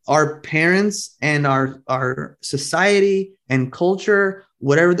either our parents and our society and culture,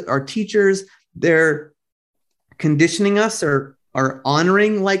 whatever, our teachers, they're conditioning us or are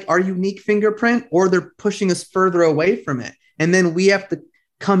honoring like our unique fingerprint, or they're pushing us further away from it. And then we have to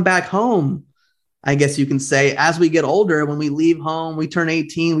come back home, I guess you can say, as we get older. When we leave home, we turn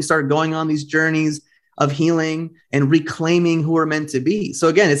 18, we start going on these journeys of healing and reclaiming who we're meant to be. So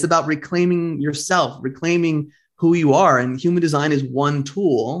again, it's about reclaiming yourself, reclaiming who you are. And human design is one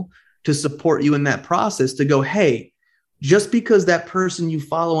tool to support you in that process, to go, hey, just because that person you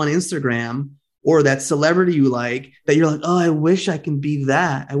follow on Instagram or that celebrity you like, that you're like, oh, I wish I can be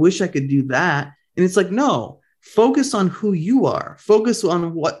that. I wish I could do that. And it's like, no, focus on who you are. Focus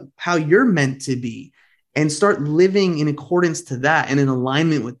on how you're meant to be, and start living in accordance to that and in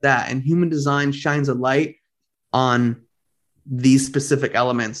alignment with that. And human design shines a light on these specific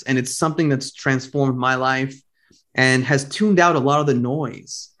elements. And it's something that's transformed my life and has tuned out a lot of the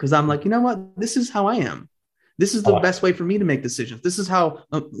noise, because I'm like, you know what? This is how I am. This is the best way for me to make decisions. This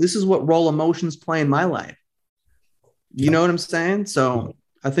is what role emotions play in my life. You know what I'm saying? So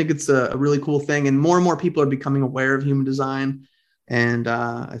I think it's a really cool thing, and more people are becoming aware of human design, and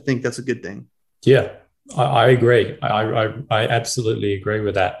I think that's a good thing. Yeah, I agree. I absolutely agree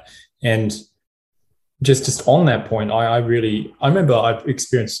with that. And just on that point, I remember I've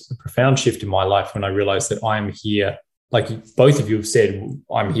experienced a profound shift in my life when I realized that I am here like both of you have said,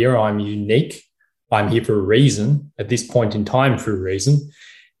 I'm here, I'm unique, I'm here for a reason at this point in time for a reason.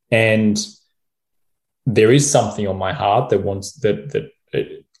 And there is something on my heart that wants that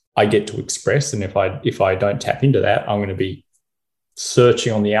I get to express. And if I don't tap into that, I'm going to be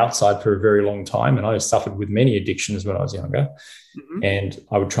searching on the outside for a very long time. And I suffered with many addictions when I was younger. Mm-hmm. And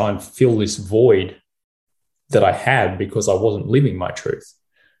I would try and fill this void that I had because I wasn't living my truth.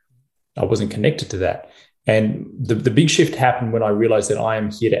 I wasn't connected to that. And the big shift happened when I realized that I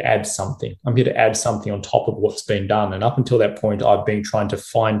am here to add something. I'm here to add something on top of what's been done. And up until that point, I've been trying to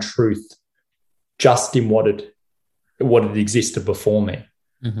find truth just in what had existed before me.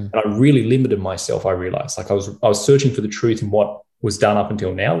 Mm-hmm. And I really limited myself, I realized. Like I was searching for the truth in what was done up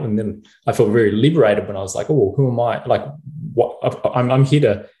until now. And then I felt very liberated when I was like, oh, well, who am I? Like, what? I'm here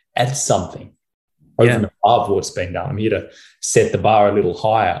to add something over and above what's been done. I'm here to set the bar a little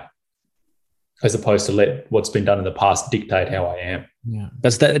higher, as opposed to let what's been done in the past dictate how I am. Yeah,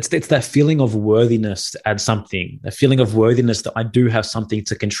 it's that feeling of worthiness to add something, a feeling of worthiness that I do have something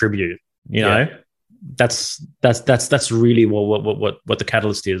to contribute. You know, that's really what the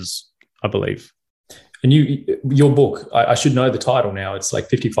catalyst is, I believe. And your book, I should know the title now. It's like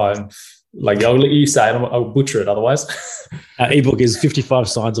 55. Like I'll let you say it. I'll butcher it otherwise. Ebook is 55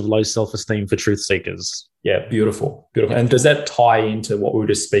 Signs of Low Self-Esteem for Truth Seekers. Yeah, beautiful. And does that tie into what we were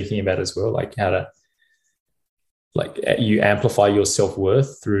just speaking about as well? Like how to, like you amplify your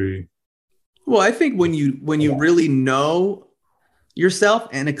self-worth through. Well, I think when you really know yourself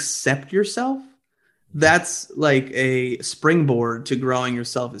and accept yourself, that's like a springboard to growing your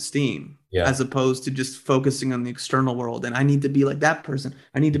self-esteem. Yeah. As opposed to just focusing on the external world. And I need to be like that person.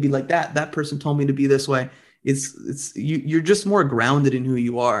 I need to be like that. That person told me to be this way. You're just more grounded in who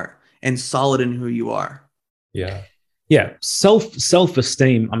you are and solid in who you are. Yeah. Yeah.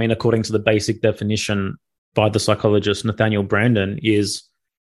 Self-esteem, I mean, according to the basic definition by the psychologist Nathaniel Brandon, is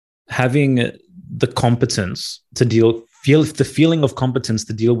having the competence to feel the feeling of competence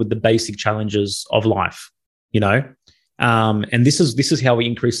to deal with the basic challenges of life, you know? And this is how we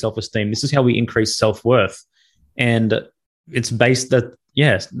increase self-esteem. This is how we increase self-worth. And it's based that,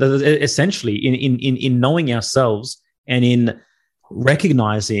 essentially in knowing ourselves and in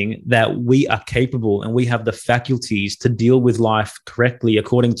recognizing that we are capable and we have the faculties to deal with life correctly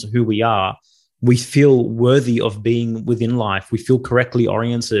according to who we are. We feel worthy of being within life. We feel correctly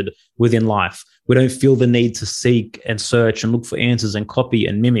oriented within life. We don't feel the need to seek and search and look for answers and copy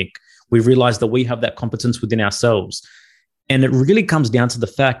and mimic. We realize that we have that competence within ourselves. And it really comes down to the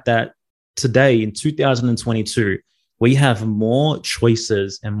fact that today in 2022, we have more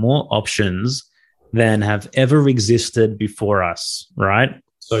choices and more options than have ever existed before us, right?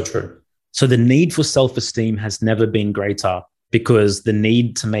 So true. So the need for self-esteem has never been greater because the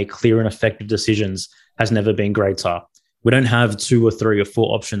need to make clear and effective decisions has never been greater. We don't have 2 or 3 or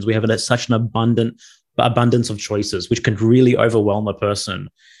 4 options. We have such an abundance of choices, which can really overwhelm a person.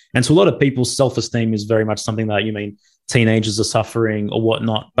 And so a lot of people's self-esteem is very much something that teenagers are suffering or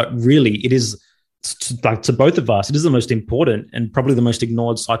whatnot. But really, it is, to both of us, it is the most important and probably the most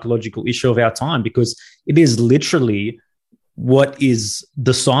ignored psychological issue of our time, because it is literally what is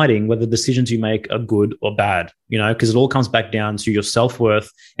deciding whether decisions you make are good or bad, because it all comes back down to your self-worth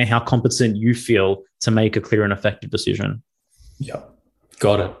and how competent you feel to make a clear and effective decision. Yeah,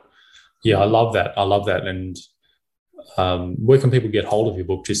 got it. Yeah, I love that. And where can people get hold of your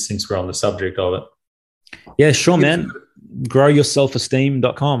book, just since we're on the subject of it? Yeah, sure, man.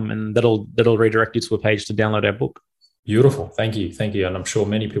 growyourselfesteem.com, and that'll redirect you to a page to download our book. Beautiful. Thank you. And I'm sure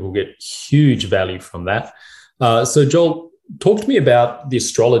many people get huge value from that. So Joel, talk to me about the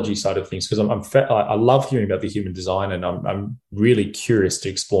astrology side of things, because I love hearing about the human design, and I'm really curious to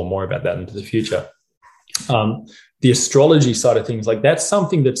explore more about that into the future. The astrology side of things, like that's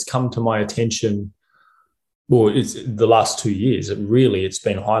something that's come to my attention. Well, it's the last 2 years. It's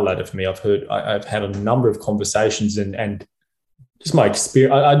been highlighted for me. I've had a number of conversations and just my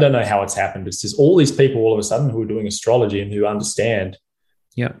experience. I don't know how it's happened. It's just all these people all of a sudden who are doing astrology and who understand,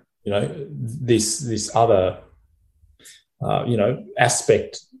 this other,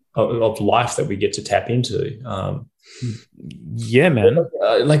 aspect of life that we get to tap into. Yeah, man.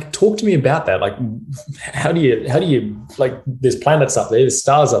 Like, talk to me about that. Like, how do you like? There's planets up there, there's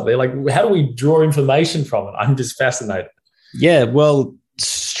stars up there. Like, how do we draw information from it? I'm just fascinated. Yeah, well,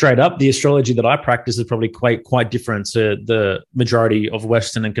 straight up, the astrology that I practice is probably quite different to the majority of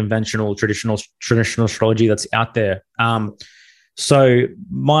Western and conventional traditional astrology that's out there. So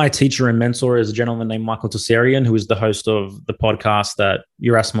my teacher and mentor is a gentleman named Michael Tessarian, who is the host of the podcast that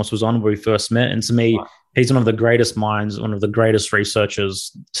Yerasimos was on, where we first met. And to me, he's one of the greatest minds, one of the greatest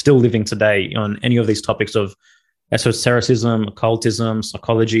researchers still living today on any of these topics of esotericism, occultism,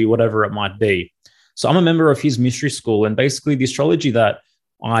 psychology, whatever it might be. So I'm a member of his mystery school, and basically the astrology that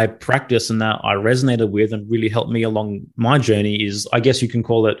I practice and that I resonated with and really helped me along my journey is, I guess you can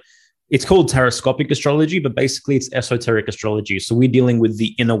call it, it's called taroscopic astrology, but basically it's esoteric astrology. So we're dealing with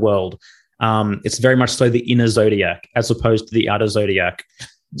the inner world. It's very much so the inner zodiac as opposed to the outer zodiac.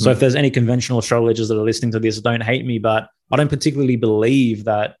 So if there's any conventional astrologers that are listening to this, don't hate me, but I don't particularly believe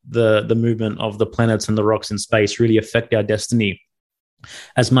that the movement of the planets and the rocks in space really affect our destiny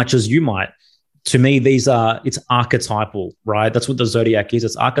as much as you might. To me, it's archetypal, right? That's what the zodiac is.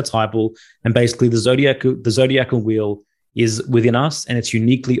 It's archetypal. And basically the zodiacal wheel is within us, and it's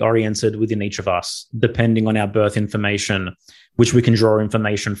uniquely oriented within each of us, depending on our birth information, which we can draw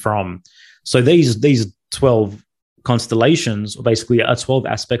information from. So these 12 constellations basically are 12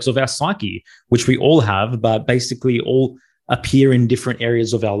 aspects of our psyche, which we all have, but basically all appear in different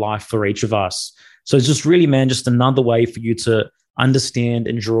areas of our life for each of us. So it's just really, man, just another way for you to understand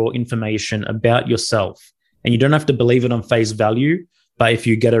and draw information about yourself. And you don't have to believe it on face value, but if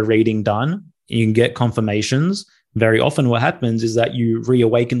you get a reading done, you can get confirmations. Very often what happens is that you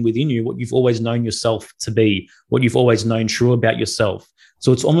reawaken within you what you've always known yourself to be, what you've always known true about yourself.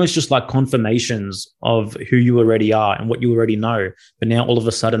 So it's almost just like confirmations of who you already are and what you already know. But now all of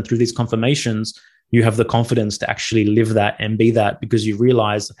a sudden through these confirmations, you have the confidence to actually live that and be that, because you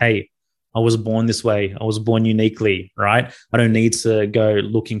realize, hey, I was born this way. I was born uniquely, right? I don't need to go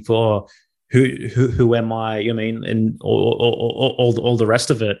looking for who am I, you know, and all the rest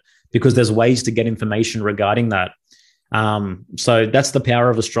of it, because there's ways to get information regarding that. So that's the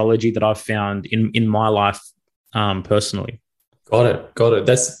power of astrology that I've found in my life personally. Got it.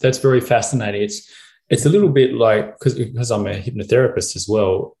 That's very fascinating. It's a little bit like, because I'm a hypnotherapist as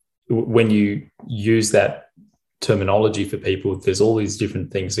well, when you use that terminology for people, there's all these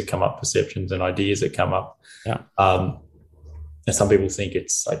different things that come up, perceptions and ideas that come up. Yeah. And some people think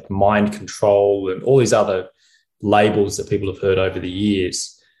it's like mind control and all these other labels that people have heard over the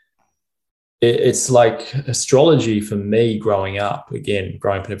years. It's like astrology for me growing up, again,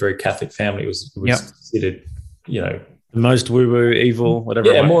 growing up in a very Catholic family, was considered, you know, the most woo-woo, evil,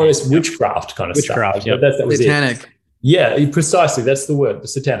 whatever. Yeah, more or less witchcraft kind of witchcraft, stuff. Yeah, that was satanic. It. Yeah, precisely. That's the word, the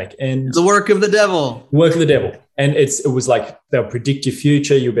satanic. And the work of the devil. Work of the devil. And it was like they'll predict your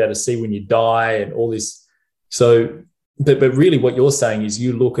future. You'll be able to see when you die and all this. So, but really what you're saying is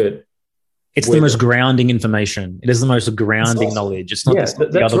you look at, it's the most grounding information. It is the most grounding knowledge. It's not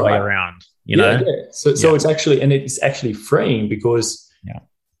the other way around, you know? Yeah. So it's actually, and it's actually freeing because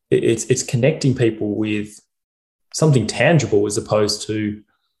it's connecting people with something tangible as opposed to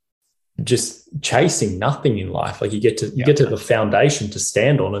just chasing nothing in life. Like you get to the foundation to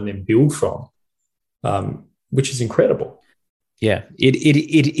stand on and then build from, which is incredible. Yeah, it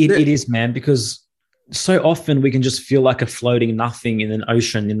is, man, because so often we can just feel like a floating nothing in an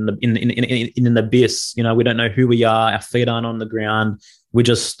ocean, in an abyss. You know, we don't know who we are. Our feet aren't on the ground.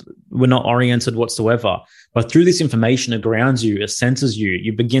 We're not oriented whatsoever. But through this information, it grounds you, it senses you.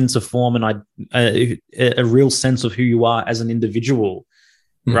 You begin to form a real sense of who you are as an individual,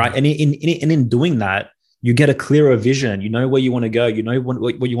 right? And in doing that, you get a clearer vision. You know where you want to go. You know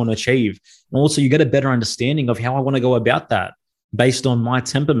what you want to achieve. And also you get a better understanding of how I want to go about that based on my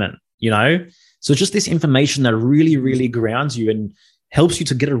temperament, you know? So just this information that really, really grounds you and helps you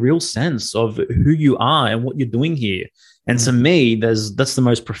to get a real sense of who you are and what you're doing here. And to me, that's the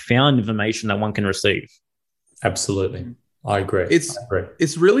most profound information that one can receive. Absolutely. I agree.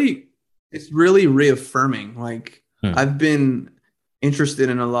 It's really reaffirming. Like I've been interested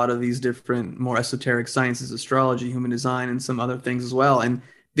in a lot of these different more esoteric sciences, astrology, human design, and some other things as well. And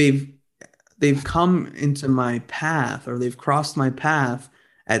they've come into my path, or they've crossed my path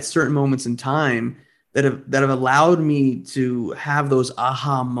at certain moments in time that have allowed me to have those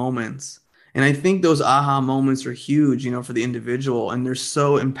aha moments. And I think those aha moments are huge, you know, for the individual, and they're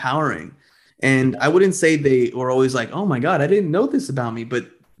so empowering. And I wouldn't say they were always like, oh my God, I didn't know this about me, but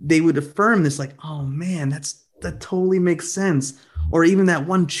they would affirm this, like, oh man, that totally makes sense. Or even that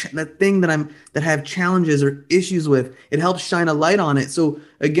one that thing that I have challenges or issues with, it helps shine a light on it. So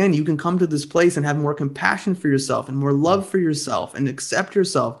again, you can come to this place and have more compassion for yourself and more love for yourself and accept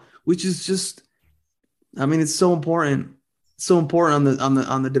yourself, which is just, I mean, it's so important. So important on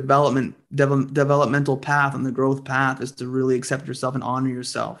the developmental path, on the growth path, is to really accept yourself and honor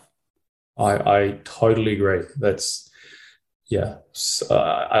yourself. I totally agree. That's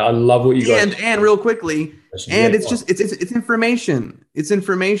I love what you guys. And real quickly, and it's just it's information. It's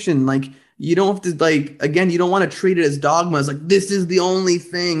information. Like you don't have to, like, again, you don't want to treat it as dogmas. Like this is the only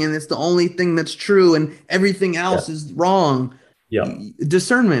thing, and it's the only thing that's true, and everything else is wrong. Yeah,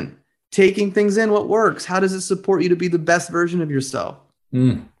 discernment. taking things in, what works, how does it support you to be the best version of yourself?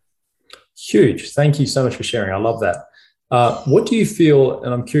 Huge. Thank you so much for sharing. I love that. What do you feel,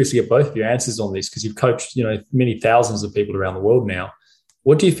 and I'm curious to get both of your answers on this because you've coached, many thousands of people around the world now.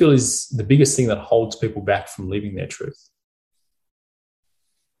 What do you feel is the biggest thing that holds people back from living their truth?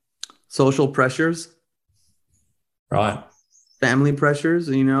 Social pressures. Right. Family pressures,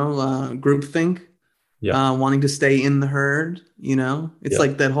 groupthink. Yeah. Wanting to stay in the herd, it's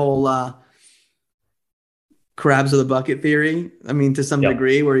like that whole crabs of the bucket theory. I mean, to some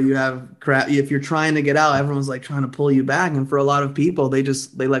degree, where you have if you're trying to get out, everyone's like trying to pull you back. And for a lot of people, they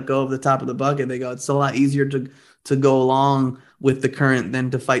let go of the top of the bucket. They go, it's a lot easier to go along with the current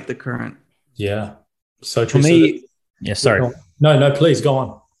than to fight the current. Yeah. So true. For me, sorry. No, please go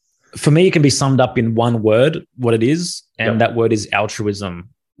on. For me, it can be summed up in one word, what it is, and that word is altruism.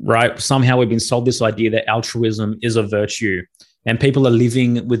 Right? Somehow we've been sold this idea that altruism is a virtue, and people are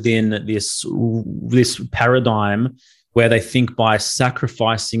living within this paradigm where they think by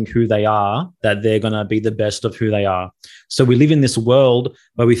sacrificing who they are, that they're going to be the best of who they are. So we live in this world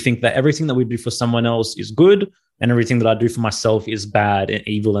where we think that everything that we do for someone else is good and everything that I do for myself is bad and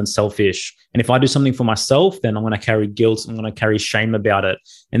evil and selfish. And if I do something for myself, then I'm going to carry guilt. I'm going to carry shame about it.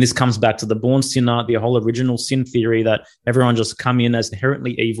 And this comes back to the born sinner, the whole original sin theory that everyone just come in as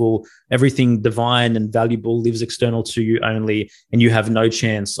inherently evil. Everything divine and valuable lives external to you only, and you have no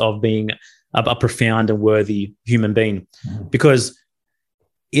chance of being a profound and worthy human being. Because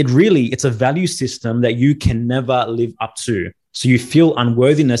it's a value system that you can never live up to. So you feel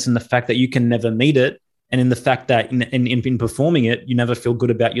unworthiness in the fact that you can never meet it, and in the fact that in performing it, you never feel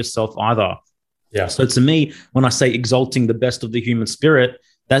good about yourself either. Yeah. So to me, when I say exalting the best of the human spirit,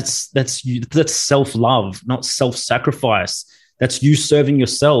 that's self-love, not self-sacrifice. That's you serving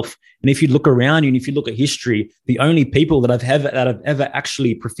yourself. And if you look around you and if you look at history, the only people that have ever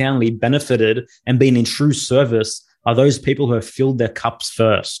actually profoundly benefited and been in true service are those people who have filled their cups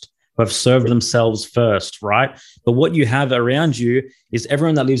first, who have served themselves first, right? But what you have around you is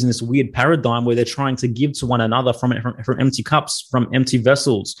everyone that lives in this weird paradigm where they're trying to give to one another from empty cups, from empty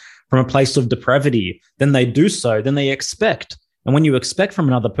vessels, from a place of depravity. Then they do so, then they expect. And when you expect from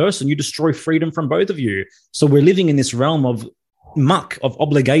another person, you destroy freedom from both of you. So we're living in this realm of muck, of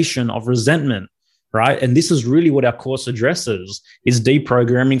obligation, of resentment, right? And this is really what our course addresses, is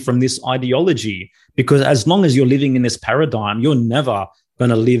deprogramming from this ideology. Because as long as you're living in this paradigm, you're never going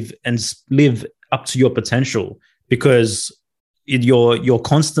to live up to your potential, because you're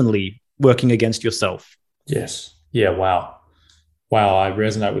constantly working against yourself. Yes. Yeah. Wow. I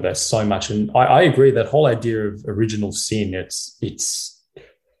resonate with that so much. And I agree, that whole idea of original sin, I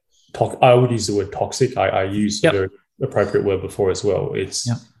would use the word toxic. I used the appropriate word before as well.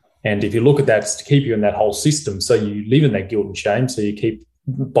 And if you look at that, it's to keep you in that whole system. So you live in that guilt and shame. So you keep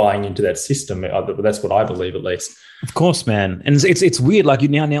buying into that system. That's what I believe, at least. Of course, man. And it's weird. Like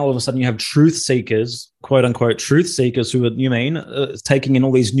now all of a sudden you have truth seekers, quote unquote truth seekers, who are, taking in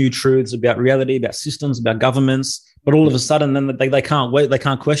all these new truths about reality, about systems, about governments. But all of a sudden, then they can't wait. They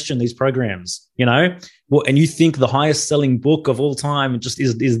can't question these programs, Well, and you think the highest selling book of all time just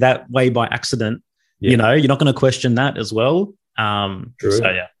is that way by accident. You're not going to question that as well. True.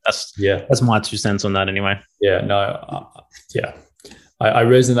 So that's my 2 cents on that anyway. I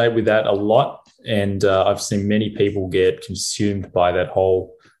resonate with that a lot, and I've seen many people get consumed by that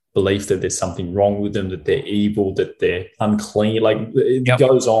whole belief that there's something wrong with them, that they're evil, that they're unclean. Like it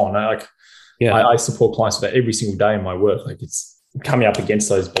goes on. I support clients with that every single day in my work. Like it's coming up against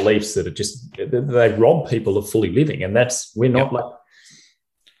those beliefs that are just, they rob people of fully living, and we're not like,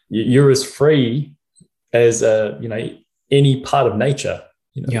 you're as free as any part of nature.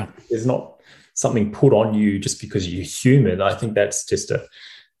 There's not something put on you just because you're human. I think that's just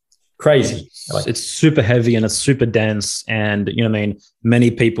crazy. It's super heavy and it's super dense, and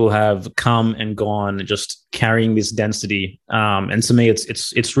many people have come and gone just carrying this density. And to me,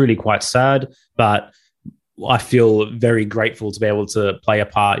 it's really quite sad, but I feel very grateful to be able to play a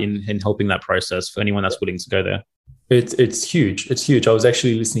part in helping that process for anyone that's willing to go there. It's huge. It's huge. I was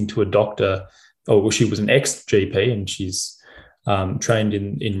actually listening to a doctor. She was an ex-GP, and she's trained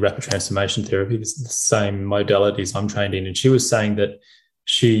in rapid transformation therapy, the same modalities I'm trained in. And she was saying that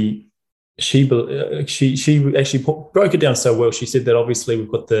she actually broke it down so well. She said that obviously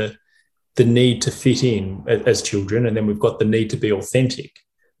we've got the need to fit in as children, and then we've got the need to be authentic.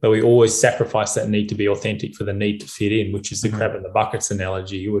 But we always sacrifice that need to be authentic for the need to fit in, which is the crab in the buckets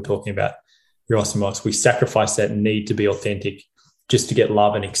analogy you were talking about, Yerasimos. We sacrifice that need to be authentic just to get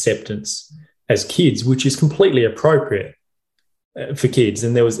love and acceptance as kids, which is completely appropriate for kids.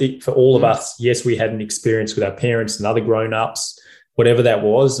 And there was, for all of us, yes, we had an experience with our parents and other grown-ups whatever that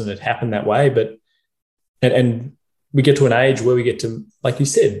was, and it happened that way. But and we get to an age where we get to, like you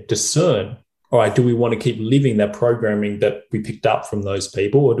said, discern. All right, do we want to keep living that programming that we picked up from those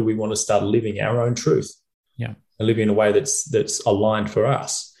people, or do we want to start living our own truth? Yeah, and living in a way that's aligned for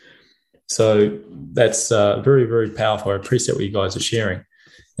us. So that's very, very powerful. I appreciate what you guys are sharing,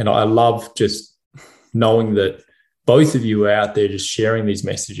 and I love just knowing that both of you are out there just sharing these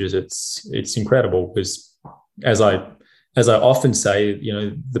messages. It's incredible, because as I often say,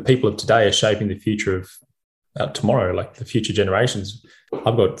 the people of today are shaping the future of tomorrow, like the future generations.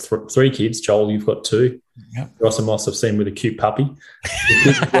 I've got three kids. Joel, you've got two. Yep. Yerasimos, I've seen with a cute puppy.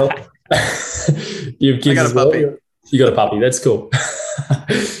 You have kids. I got a puppy. You got a puppy. That's cool.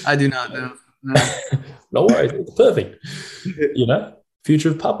 I do not know. No. No worries. It's perfect. Future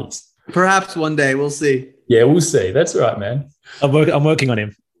of puppies. Perhaps one day. We'll see. Yeah, we'll see. That's right, man. I'm working on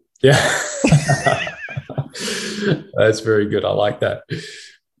him. Yeah. That's very good. I like that.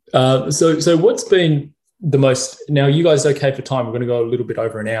 So what's been the most, now you guys okay for time? We're going to go a little bit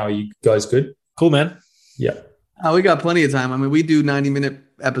over an hour. You guys good? Cool, man. Yeah. We got plenty of time. I mean, we do 90-minute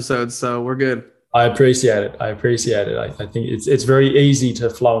episodes, so we're good. I appreciate it. I think it's very easy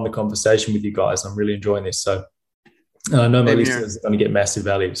to flow in the conversation with you guys. I'm really enjoying this. So I know my listeners are going to get massive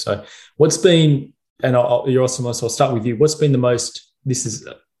value. So what's been, and you're awesome, so I'll start with you. What's been the most, this is,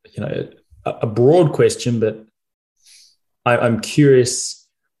 a broad question, but I'm curious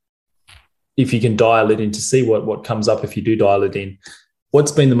if you can dial it in to see what comes up if you do dial it in.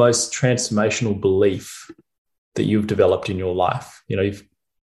 What's been the most transformational belief that you've developed in your life? You've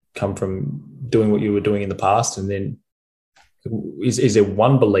come from doing what you were doing in the past, and then is there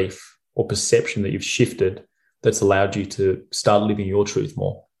one belief or perception that you've shifted that's allowed you to start living your truth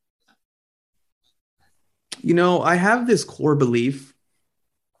more? I have this core belief.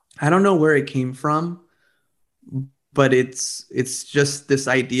 I don't know where it came from, but it's just this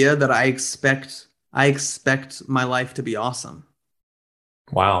idea that I expect my life to be awesome.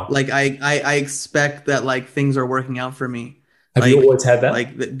 Wow. Like I expect that like things are working out for me. Have you always had that?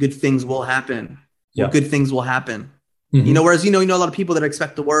 Like that good things will happen. Yeah. Good things will happen. Mm-hmm. Whereas a lot of people that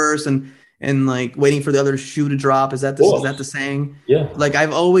expect the worst and like waiting for the other shoe to drop. Is that the saying? Yeah. Like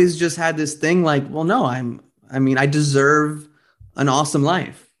I've always just had this thing like, well, no, I deserve an awesome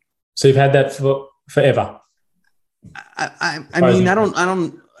life. So you've had that for forever. I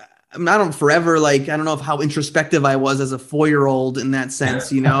don't forever, like, I don't know how introspective I was as a 4-year-old in that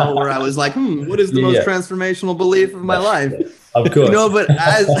sense, where I was like, what is the most transformational belief of my life? Of course. But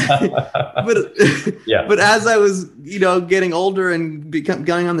as I was, getting older and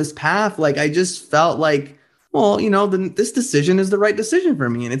going on this path, like, I just felt like, well, this decision is the right decision for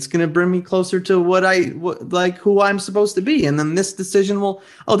me, and it's going to bring me closer to who I'm supposed to be. And then this decision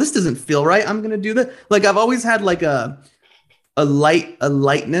this doesn't feel right. I'm going to do that. Like, I've always had like a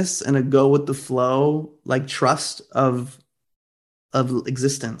lightness and a go with the flow, like trust of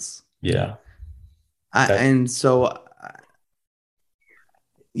existence. Yeah. So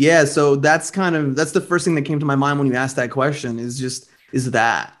that's the first thing that came to my mind when you asked that question is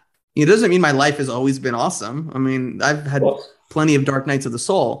that. It doesn't mean my life has always been awesome. I mean, I've had plenty of dark nights of the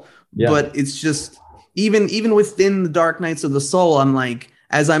soul, but it's just even within the dark nights of the soul, I'm like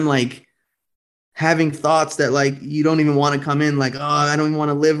having thoughts that like you don't even want to come in, like, oh, I don't even want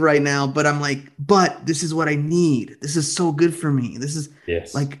to live right now. But I'm like, but this is what I need. This is so good for me. This is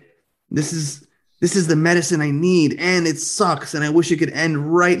this is the medicine I need, and it sucks, and I wish it could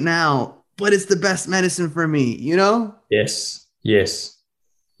end right now, but it's the best medicine for me, Yes.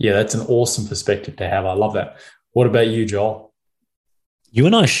 Yeah, that's an awesome perspective to have. I love that. What about you, Joel? You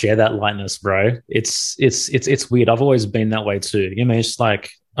and I share that lightness, bro. It's weird. I've always been that way too. It's just like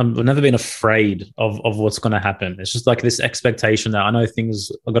I've never been afraid of what's going to happen. It's just like this expectation that I know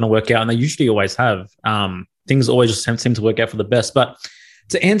things are going to work out, and they usually always have. Things always just seem to work out for the best. But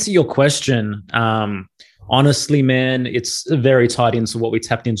to answer your question, honestly, man, it's very tied into what we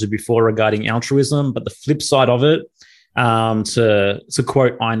tapped into before regarding altruism. But the flip side of it, to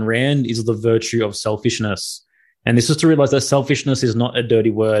quote Ayn Rand, is the virtue of selfishness. And this is to realize that selfishness is not a dirty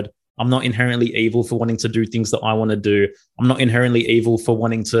word. I'm not inherently evil for wanting to do things that I want to do. I'm not inherently evil for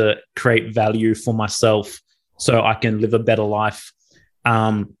wanting to create value for myself so I can live a better life.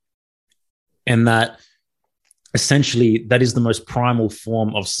 And that essentially, that is the most primal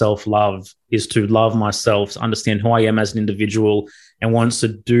form of self-love, is to love myself, to understand who I am as an individual, and wants to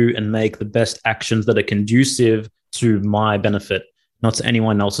do and make the best actions that are conducive to my benefit, not to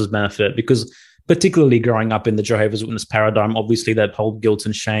anyone else's benefit. Because particularly growing up in the Jehovah's Witness paradigm, obviously that whole guilt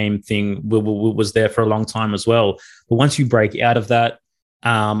and shame thing was there for a long time as well. But once you break out of that,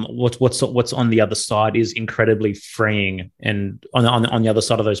 what's on the other side is incredibly freeing, and on the other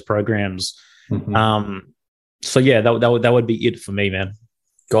side of those programs. So yeah, that would be it for me, man.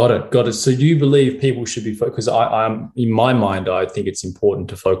 Got it. So do you believe people should be focused? I'm in my mind, I think it's important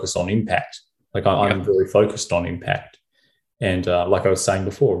to focus on impact. Like I'm very focused on impact. And like I was saying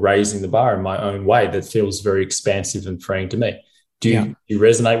before, raising the bar in my own way, that feels very expansive and freeing to me. Do you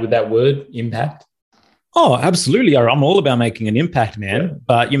resonate with that word, impact? Oh, absolutely. I'm all about making an impact, man. Yeah.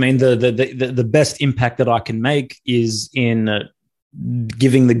 But you mean the best impact that I can make is in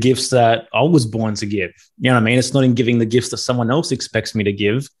giving the gifts that I was born to give. You know what I mean? It's not in giving the gifts that someone else expects me to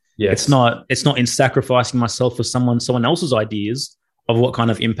give. Yes. It's not in sacrificing myself for someone else's ideas of what kind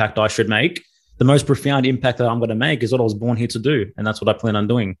of impact I should make. The most profound impact that I'm going to make is what I was born here to do. And that's what I plan on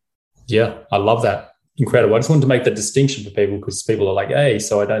doing. Yeah, I love that. Incredible. I just wanted to make that distinction for people, because people are like, hey,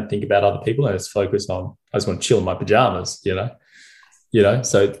 so I don't think about other people and it's focused on, I just want to chill in my pajamas, you know,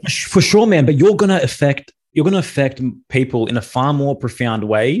 so. For sure, man. But you're going to affect people in a far more profound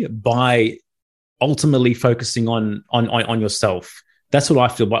way by ultimately focusing on yourself. That's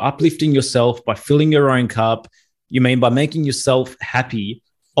what I feel. By uplifting yourself, by filling your own cup, by making yourself happy.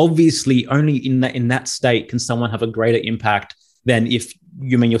 Obviously, only in that state can someone have a greater impact than if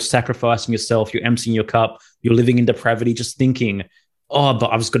you're sacrificing yourself, you're emptying your cup, you're living in depravity, just thinking, oh, but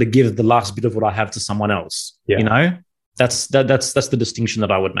I've just got to give the last bit of what I have to someone else. Yeah. You know, that's the distinction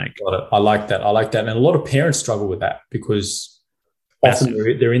that I would make. Got it. I like that. And a lot of parents struggle with that, because often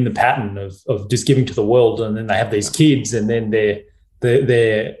they're in the pattern of just giving to the world, and then they have these kids, and then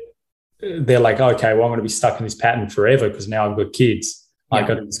they're like, okay, well, I'm going to be stuck in this pattern forever because now I've got kids. I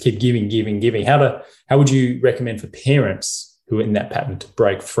got to just keep giving. How would you recommend for parents who are in that pattern to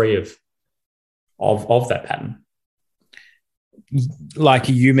break free of that pattern? Like,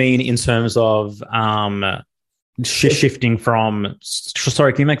 you mean in terms of shifting from?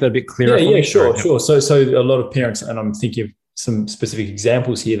 Sorry, can you make that a bit clearer? Yeah, sure. So a lot of parents, and I'm thinking of some specific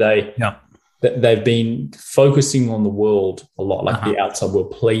examples here. They've been focusing on the world a lot, like the outside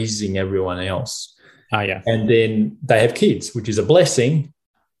world, pleasing everyone else. And then they have kids, which is a blessing,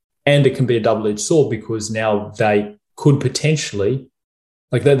 and it can be a double-edged sword, because now they could potentially,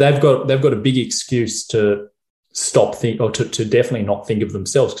 like, they've got a big excuse to to definitely not think of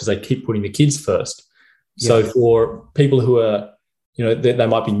themselves, because they keep putting the kids first. Yes. So for people who are, they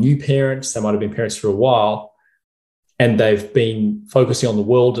might be new parents, they might have been parents for a while, and they've been focusing on the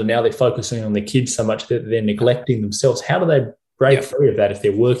world, and now they're focusing on their kids so much that they're neglecting themselves. How do they break free of that if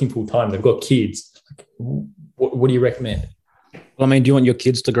they're working full time, they've got kids? What do you recommend? Well, do you want your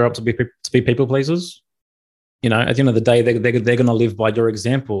kids to grow up to be people pleasers? At the end of the day, they're going to live by your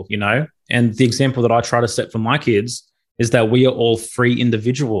example, And the example that I try to set for my kids is that we are all free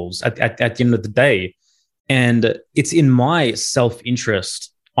individuals at the end of the day. And it's in my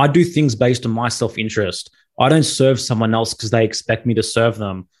self-interest. I do things based on my self-interest. I don't serve someone else because they expect me to serve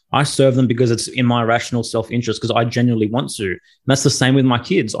them. I serve them because it's in my rational self-interest, because I genuinely want to. And that's the same with my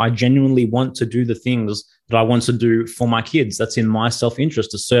kids. I genuinely want to do the things that I want to do for my kids. That's in my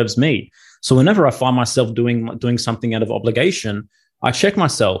self-interest. It serves me. So whenever I find myself doing something out of obligation, I check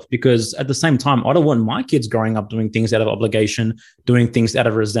myself, because at the same time, I don't want my kids growing up doing things out of obligation, doing things out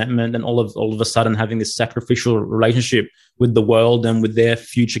of resentment, and all of a sudden having this sacrificial relationship with the world and with their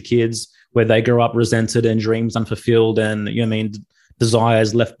future kids, where they grow up resented and dreams unfulfilled and,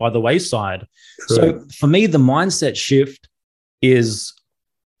 desires left by the wayside. True. So for me, the mindset shift is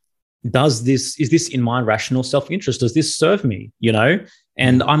this in my rational self-interest? Does this serve me?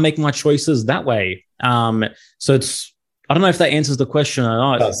 And I make my choices that way. So I don't know if that answers the question or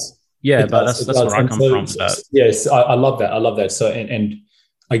not. It does. Yeah, but that's where I come from. Yes, I love that. I love that. So, and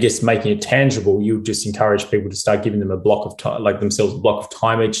I guess making it tangible, you just encourage people to start giving them a block of time, like themselves a block of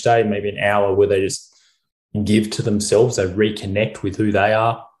time each day, maybe an hour, where they just give to themselves, they reconnect with who they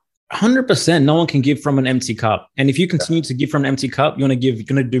are. 100%. No one can give from an empty cup. And if you continue to give from an empty cup, you're going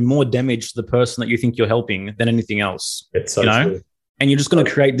to do more damage to the person that you think you're helping than anything else. It's so true. And you're just going to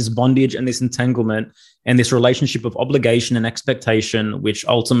create this bondage and this entanglement and this relationship of obligation and expectation, which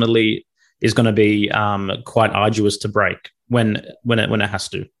ultimately is going to be quite arduous to break when it has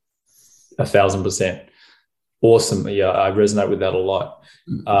to. 1,000%. Awesome. Yeah, I resonate with that a lot.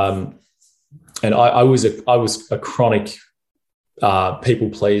 And I was a chronic people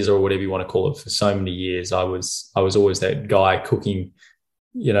pleaser, or whatever you want to call it, for so many years. I was always that guy cooking.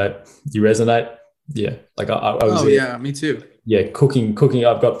 You resonate? Yeah, like I was. Oh yeah, me too. Yeah, cooking.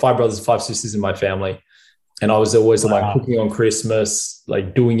 I've got 5 brothers and 5 sisters in my family, and I was always the one cooking on Christmas,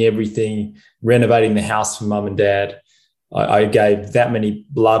 like doing everything, renovating the house for mum and dad. I gave that many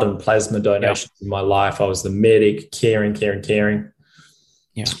blood and plasma donations in my life. I was the medic, caring.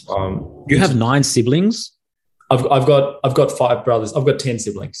 Yeah. You have 9 siblings? I've got 5 brothers. I've got 10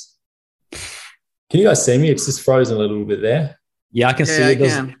 siblings. Can you guys see me? It's just frozen a little bit there. Yeah, I can see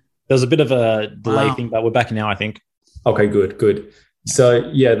it. There's a bit of a delay thing, but we're back now, I think. Okay, good. So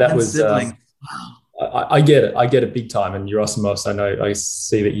yeah, that was sibling. I get it. I get it big time. And Yerasimos, I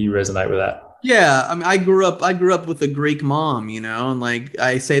see that you resonate with that. Yeah, I mean, I grew up with a Greek mom, and like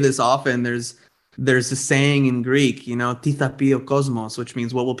I say this often. There's a saying in Greek, "Τι θα πει ο κόσμος," which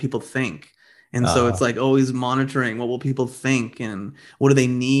means what will people think. And so it's like always monitoring what will people think and what do they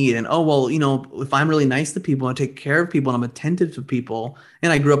need. And, oh, well, if I'm really nice to people and I take care of people and I'm attentive to people,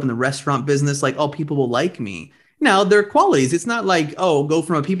 and I grew up in the restaurant business, like, oh, people will like me. Now, there are qualities. It's not like, oh, go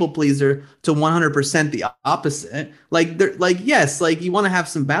from a people pleaser to 100% the opposite. Like, yes, like you want to have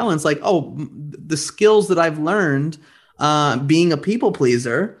some balance. Like, oh, the skills that I've learned being a people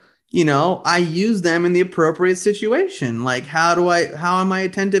pleaser, I use them in the appropriate situation. Like, how am I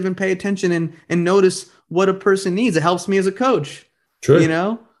attentive and pay attention and notice what a person needs? It helps me as a coach. True.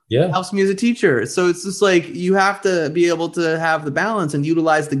 Yeah. It helps me as a teacher. So it's just like, you have to be able to have the balance and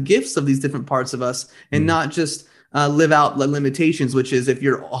utilize the gifts of these different parts of us and not just live out the limitations, which is if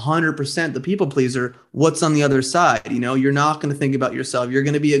you're 100% the people pleaser, what's on the other side? You're not going to think about yourself. You're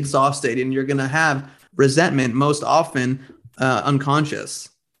going to be exhausted and you're going to have resentment, most often unconscious.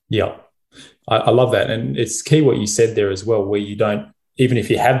 Yeah, I love that. And it's key what you said there as well, where you don't, even if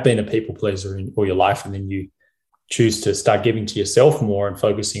you have been a people pleaser in all your life and then you choose to start giving to yourself more and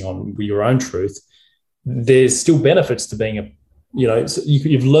focusing on your own truth, there's still benefits to being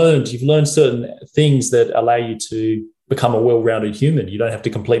you've learned certain things that allow you to become a well-rounded human. You don't have to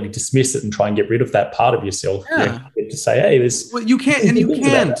completely dismiss it and try and get rid of that part of yourself. Yeah. You get to say, hey, there's... Well, you can't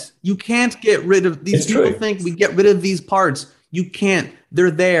get rid of these. People think we get rid of these parts. You can't.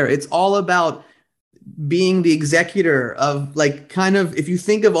 They're there. It's all about being the executor of, like, kind of, if you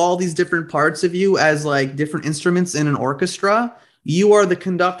think of all these different parts of you as like different instruments in an orchestra, you are the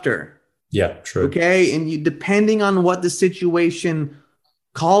conductor. Yeah, true. Okay. And you, depending on what the situation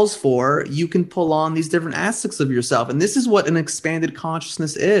calls for, you can pull on these different aspects of yourself. And this is what an expanded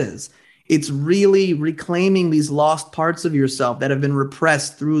consciousness is. It's really reclaiming these lost parts of yourself that have been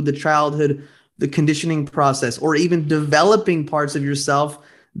repressed through the childhood, the conditioning process, or even developing parts of yourself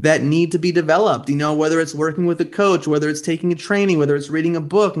that need to be developed, whether it's working with a coach, whether it's taking a training, whether it's reading a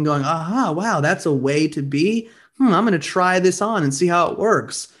book and going, aha, wow, that's a way to be. I'm going to try this on and see how it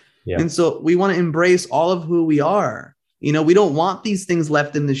works. Yeah. And so we want to embrace all of who we are. We don't want these things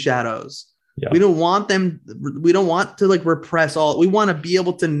left in the shadows. Yeah. We don't want them. We don't want to like repress all. We want to be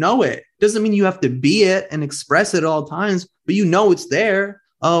able to know it. Doesn't mean you have to be it and express it at all times, but it's there.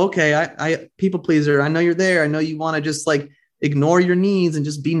 Oh, okay. I people pleaser. I know you're there. I know you want to just like ignore your needs and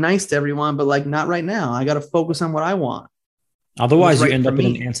just be nice to everyone, but like not right now. I got to focus on what I want. Otherwise, you end up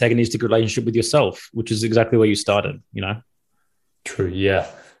in an antagonistic relationship with yourself, which is exactly where you started, True. Yeah.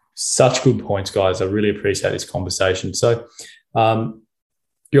 Such good points, guys. I really appreciate this conversation. So,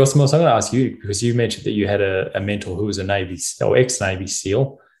 Yerasimos, I'm going to ask you, because you mentioned that you had a mentor who was a Navy or ex-Navy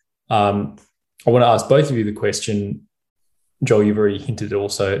SEAL. I want to ask both of you the question. Joel, you've already hinted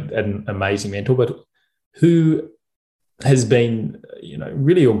also at an amazing mentor, but who has been,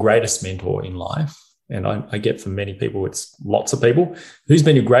 really your greatest mentor in life? And I get for many people, it's lots of people. Who's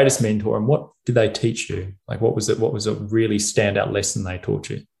been your greatest mentor and what did they teach you? Like, what was it? What was a really standout lesson they taught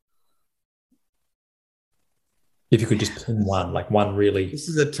you? If you could just pin one, like one really. This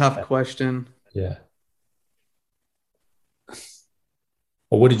is a tough question. Yeah.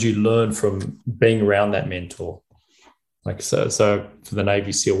 Or what did you learn from being around that mentor? Like, so for the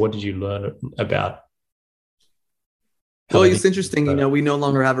Navy SEAL, what did you learn about? Well, it's interesting. We no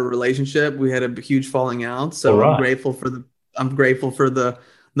longer have a relationship. We had a huge falling out. So right. I'm grateful for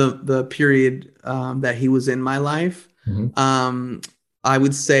the period that he was in my life. Mm-hmm. I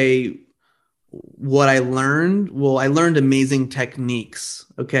would say what I learned. Well, I learned amazing techniques,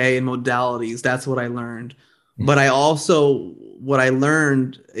 okay, and modalities. That's what I learned. Mm-hmm. But what I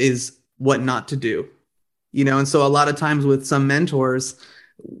learned is what not to do. And so a lot of times with some mentors,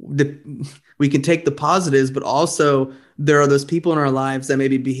 we can take the positives, but also there are those people in our lives that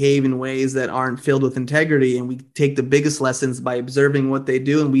maybe behave in ways that aren't filled with integrity. And we take the biggest lessons by observing what they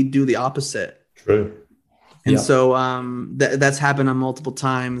do, and we do the opposite. True. And so that's happened on multiple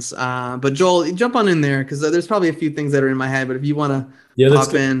times. But Joel, jump on in there, because there's probably a few things that are in my head, but if you want to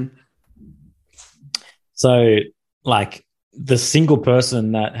pop in. So like the single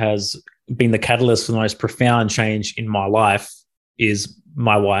person that has been the catalyst for the most profound change in my life is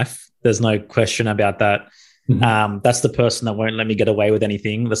my wife. There's no question about that. That's the person that won't let me get away with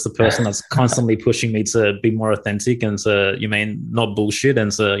anything. That's the person that's constantly pushing me to be more authentic and to, not bullshit,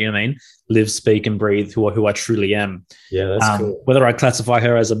 and to, live, speak, and breathe who I truly am. Yeah, that's cool. Whether I classify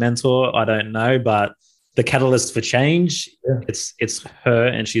her as a mentor, I don't know, but the catalyst for change, it's her,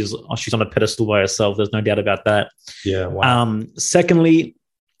 and she's on a pedestal by herself. There's no doubt about that. Yeah. Wow. Secondly,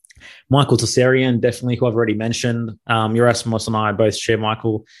 Michael Tsarian, definitely, who I've already mentioned. Yerasimos and I both share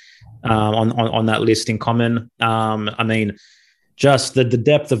Michael on that list in common. Just the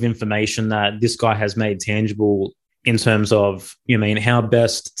depth of information that this guy has made tangible in terms of, how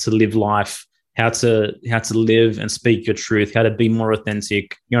best to live life, how to live and speak your truth, how to be more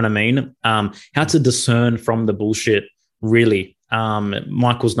authentic, you know what I mean? How to discern from the bullshit, really.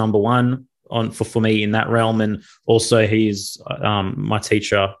 Michael's number one for me in that realm, and also he's my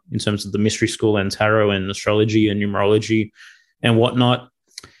teacher in terms of the mystery school and tarot and astrology and numerology and whatnot.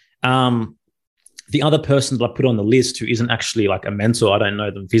 The other person that I put on the list, who isn't actually like a mentor, I don't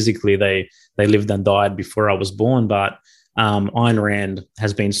know them physically, they lived and died before I was born, but Ayn Rand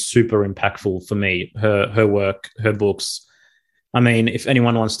has been super impactful for me. Her work, her books. If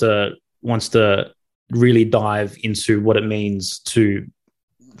anyone wants to really dive into what it means to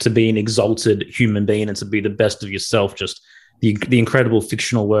be an exalted human being and to be the best of yourself, just the incredible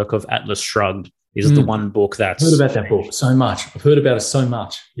fictional work of Atlas Shrugged is the one book that's... I've heard about that book so much. I've heard about it so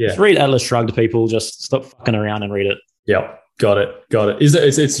much. Yeah. Just read Atlas Shrugged, people. Just stop fucking around and read it. Yeah, got it.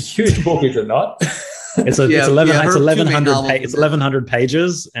 It's a huge book, is it not? It's 1,100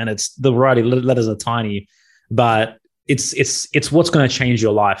 pages, and it's the writing letters are tiny, but it's what's going to change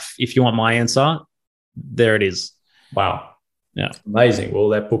your life. If you want my answer, there it is. Wow. Yeah. Amazing. Well,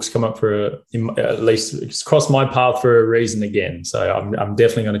 that book's come up at least it's crossed my path for a reason again. So I'm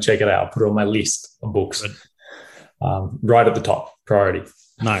definitely going to check it out. I'll put it on my list of books. Right at the top, priority.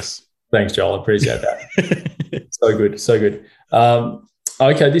 Nice. Thanks, Joel. I appreciate that. So good.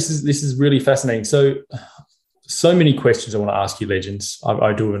 Okay, this is really fascinating. So many questions I want to ask you, legends.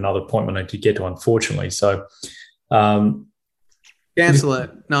 I do have another appointment I need to get to, unfortunately. So cancel it.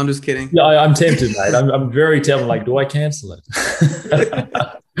 No, I'm just kidding. Yeah, I'm tempted, mate. I'm very tempted. Like, do I cancel it?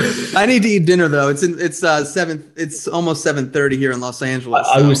 I need to eat dinner though. It's almost 7:30 here in Los Angeles.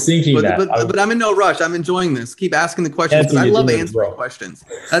 I was thinking but I'm in no rush. I'm enjoying this. Keep asking the questions because I love answering questions.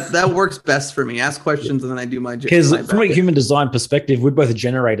 That works best for me. Ask questions and then I do my job. Because from a human design perspective, we're both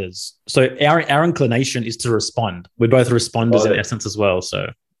generators. So our inclination is to respond. We're both responders in essence as well.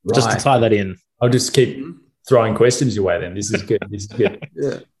 So just to tie that in, I'll just keep throwing questions your way. Then this is good.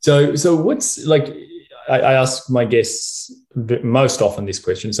 Yeah. So what's like? I ask my guests most often this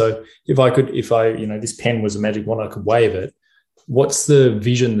question. So if this pen was a magic wand, I could wave it. What's the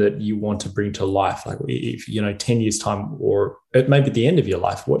vision that you want to bring to life? Like if 10 years time, or at maybe at the end of your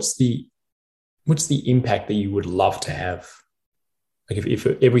life, what's the impact that you would love to have? Like if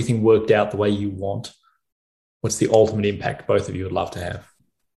everything worked out the way you want, what's the ultimate impact both of you would love to have?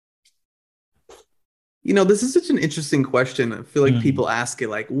 This is such an interesting question. I feel like people ask it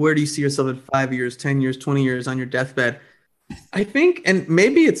like, where do you see yourself in 5 years, 10 years, 20 years on your deathbed? I think, and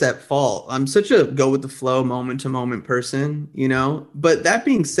maybe it's at fault. I'm such a go with the flow, moment to moment person, but that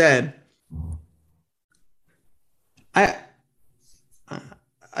being said, I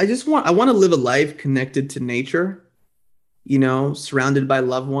want to live a life connected to nature, surrounded by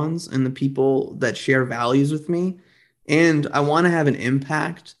loved ones and the people that share values with me. And I want to have an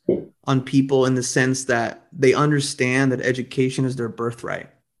impact on people in the sense that they understand that education is their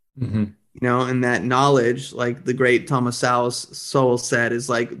birthright, and that knowledge, like the great Thomas Sowell said, is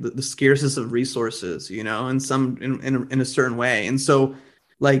like the scarcest of resources, in some, in a certain way. And so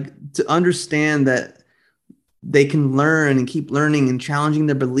like to understand that they can learn and keep learning and challenging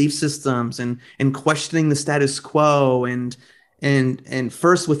their belief systems and questioning the status quo and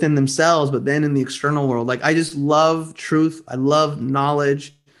first within themselves, but then in the external world. Like, I just love truth. I love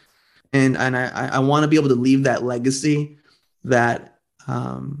knowledge. And I want to be able to leave that legacy that,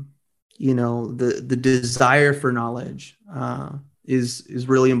 the desire for knowledge is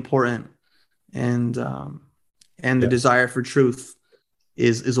really important. And the desire for truth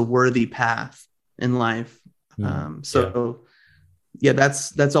is a worthy path in life. That's all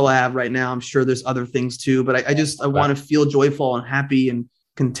I have right now. I'm sure there's other things too, but I want to feel joyful and happy and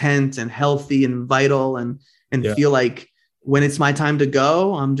content and healthy and vital and feel like when it's my time to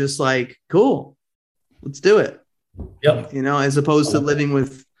go, I'm just like, cool, let's do it. Yep. As opposed to living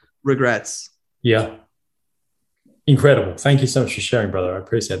with regrets. Yeah. Incredible. Thank you so much for sharing, brother. I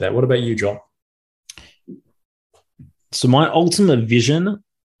appreciate that. What about you, John? So my ultimate vision,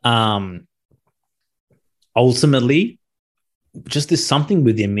 ultimately, just there's something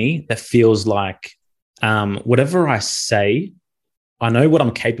within me that feels like whatever I say, I know what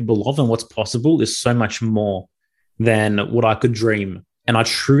I'm capable of, and what's possible is so much more than what I could dream. And I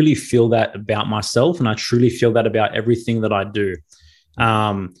truly feel that about myself, and I truly feel that about everything that I do.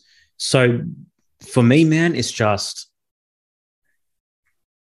 So for me, man, it's just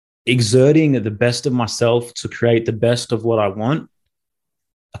exerting the best of myself to create the best of what I want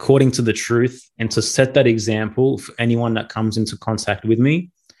according to the truth, and to set that example for anyone that comes into contact with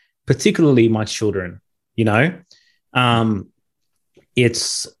me, particularly my children.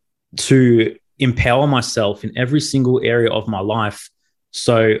 It's to empower myself in every single area of my life,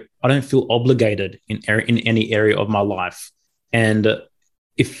 so I don't feel obligated in any area of my life. And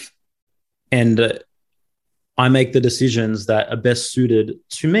I make the decisions that are best suited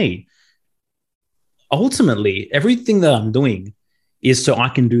to me. Ultimately, everything that I'm doing is so I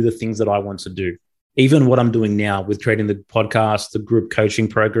can do the things that I want to do. Even what I'm doing now with creating the podcast, the group coaching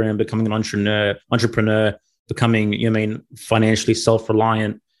program, becoming an entrepreneur, becoming, financially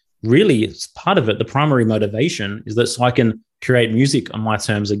self-reliant. Really, it's part of it. The primary motivation is that so I can create music on my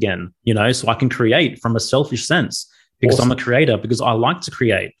terms again, so I can create from a selfish sense, because awesome. I'm a creator, because I like to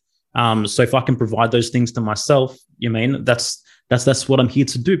create. So if I can provide those things to myself, that's what I'm here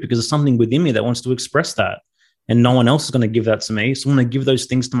to do, because there's something within me that wants to express that. And no one else is going to give that to me. So I'm going to give those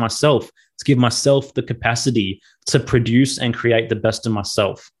things to myself, to give myself the capacity to produce and create the best of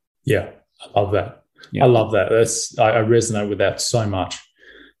myself. Yeah, I love that. Yeah. I love that. I resonate with that so much.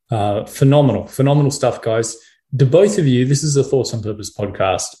 Phenomenal stuff, guys. Do both of you, this is a Thoughts on Purpose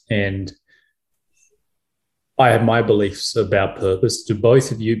podcast, and I have my beliefs about purpose. Do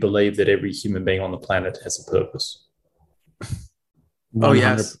both of you believe that every human being on the planet has a purpose? Oh,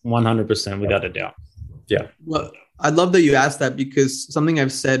 yes. 100%, without a doubt. Yeah. Well, I love that you asked that, because something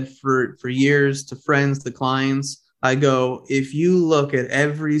I've said for years to friends, to clients, I go, if you look at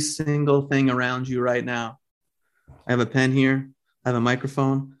every single thing around you right now, I have a pen here, I have a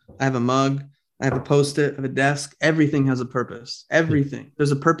microphone, I have a mug, I have a Post-it, I have a desk, everything has a purpose. Everything.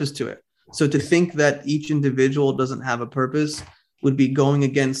 There's a purpose to it. So to think that each individual doesn't have a purpose would be going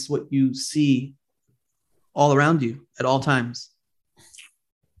against what you see all around you at all times.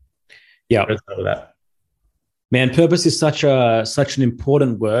 Yeah. Man, purpose is such an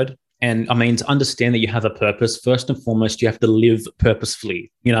important word. And to understand that you have a purpose, first and foremost, you have to live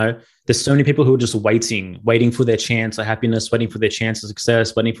purposefully. There's so many people who are just waiting for their chance at happiness, waiting for their chance of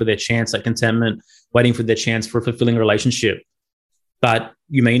success, waiting for their chance at contentment, waiting for their chance for a fulfilling relationship. But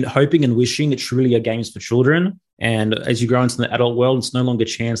hoping and wishing, it's really are games for children. And as you grow into the adult world, it's no longer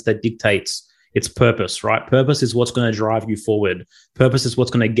chance that dictates. It's purpose, right? Purpose is what's going to drive you forward. Purpose is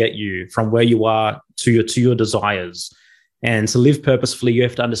what's going to get you from where you are to your desires. And to live purposefully, you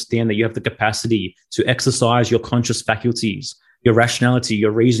have to understand that you have the capacity to exercise your conscious faculties, your rationality,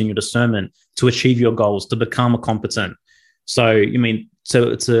 your reason, your discernment, to achieve your goals, to become competent. So,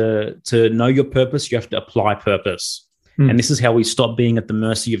 to know your purpose, you have to apply purpose. And this is how we stop being at the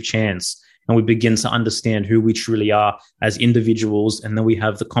mercy of chance, and we begin to understand who we truly are as individuals. And then we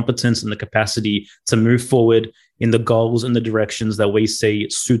have the competence and the capacity to move forward in the goals and the directions that we see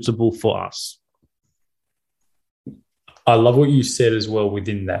suitable for us. I love what you said as well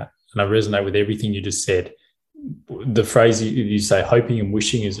within that. And I resonate with everything you just said. The phrase you say, hoping and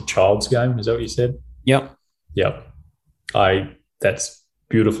wishing is a child's game. Is that what you said? Yep. That's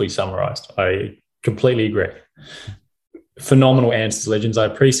beautifully summarized. I completely agree. Phenomenal answers, legends. I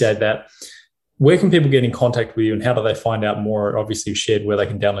appreciate that. Where can people get in contact with you, and how do they find out more? Obviously, you've shared where they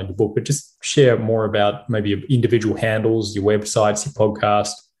can download your book, but just share more about maybe your individual handles, your websites, your podcast.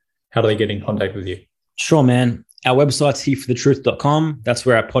 How do they get in contact with you? Sure, man. Our website's hereforthetruth.com. That's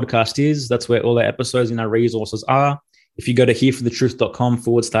where our podcast is. That's where all our episodes and our resources are. If you go to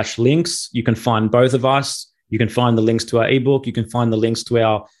hereforthetruth.com/links, you can find both of us. You can find the links to our ebook. You can find the links to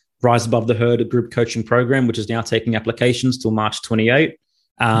our Rise Above the Herd group coaching program, which is now taking applications till March 28.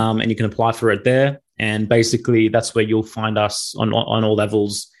 And you can apply for it there. And basically, that's where you'll find us on all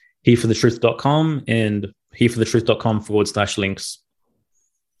levels, hereforthetruth.com and hereforthetruth.com/links.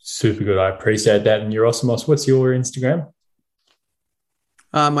 Super good. I appreciate that. And Yerasimos, what's your Instagram?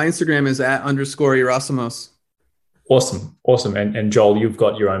 My Instagram is @_Yerasimos. Awesome. And Joel, you've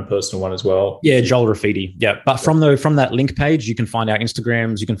got your own personal one as well. Yeah, Joel Rafidi. Yeah. But from that link page, you can find our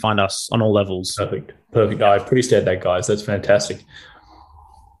Instagrams. You can find us on all levels. Perfect. I appreciate that, guys. That's fantastic.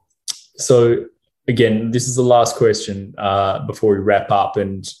 So again, this is the last question before we wrap up,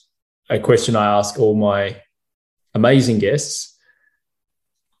 and a question I ask all my amazing guests.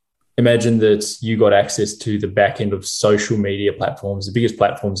 Imagine that you got access to the back end of social media platforms, the biggest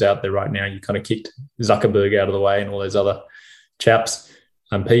platforms out there right now. You kind of kicked Zuckerberg out of the way and all those other chaps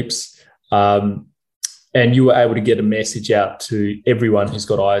and peeps. and you were able to get a message out to everyone who's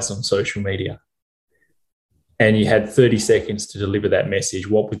got eyes on social media, and you had 30 seconds to deliver that message,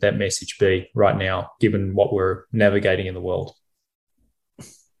 what would that message be right now, given what we're navigating in the world?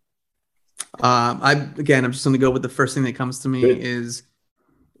 I'm just going to go with the first thing that comes to me. Good. Is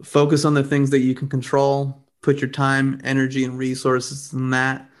focus on the things that you can control, put your time, energy, and resources in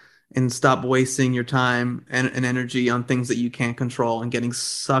that, and stop wasting your time and energy on things that you can't control and getting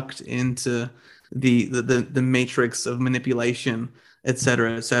sucked into the matrix of manipulation, et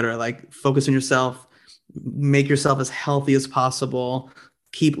cetera, et cetera. Like, focus on yourself, make yourself as healthy as possible,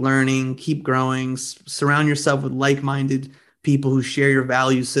 keep learning, keep growing, surround yourself with like-minded people who share your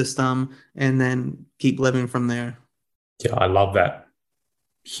value system, and then keep living from there. Yeah, I love that.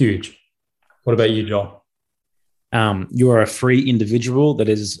 Huge. What about you, John? You are a free individual that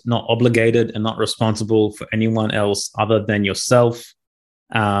is not obligated and not responsible for anyone else other than yourself.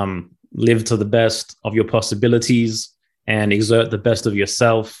 Live to the best of your possibilities and exert the best of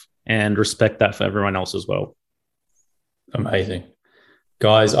yourself, and respect that for everyone else as well. Amazing.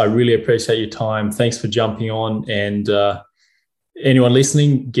 Guys, I really appreciate your time. Thanks for jumping on. And anyone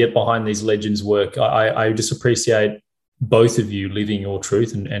listening, get behind these legends' work. I just appreciate both of you living your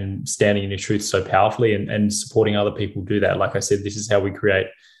truth and standing in your truth so powerfully, and supporting other people do that. Like I said, this is how we create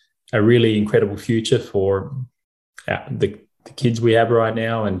a really incredible future for the kids we have right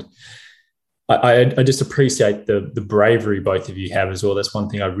now. And I just appreciate the bravery both of you have as well. That's one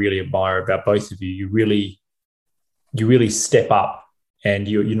thing I really admire about both of you. You really step up, and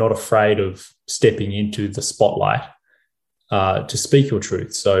you're not afraid of stepping into the spotlight to speak your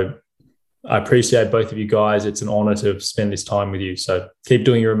truth. So I appreciate both of you guys. It's an honor to spend this time with you. So keep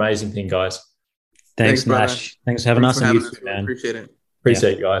doing your amazing thing, guys. Thanks Nash. Thanks for having us on YouTube, man. Appreciate it.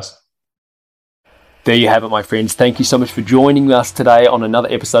 Appreciate you guys. There you have it, my friends. Thank you so much for joining us today on another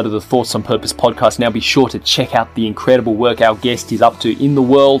episode of the Thoughts on Purpose podcast. Now be sure to check out the incredible work our guest is up to in the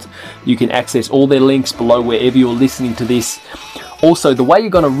world. You can access all their links below wherever you're listening to this. Also, the way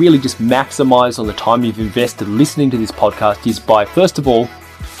you're going to really just maximize on the time you've invested listening to this podcast is by, first of all,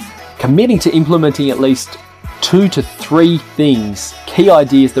 committing to implementing at least 2 to 3 things, key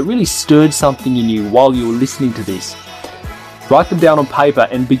ideas that really stirred something in you while you were listening to this. Write them down on paper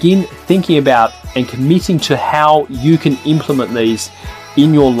and begin thinking about and committing to how you can implement these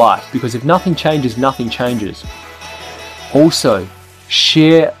in your life, because if nothing changes, nothing changes. Also,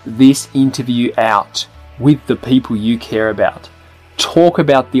 share this interview out with the people you care about. Talk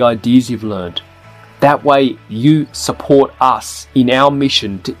about the ideas you've learned. That way you support us in our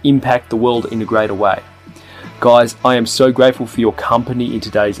mission to impact the world in a greater way. Guys, I am so grateful for your company in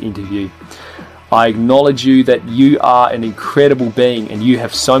today's interview. I acknowledge you that you are an incredible being and you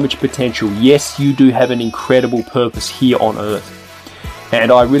have so much potential. Yes, you do have an incredible purpose here on earth.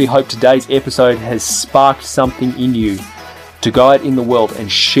 And I really hope today's episode has sparked something in you to go out in the world and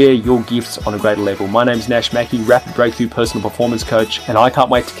share your gifts on a greater level. My name is Nash Mackey, Rapid Breakthrough Personal Performance Coach, and I can't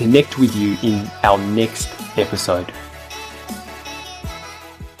wait to connect with you in our next episode.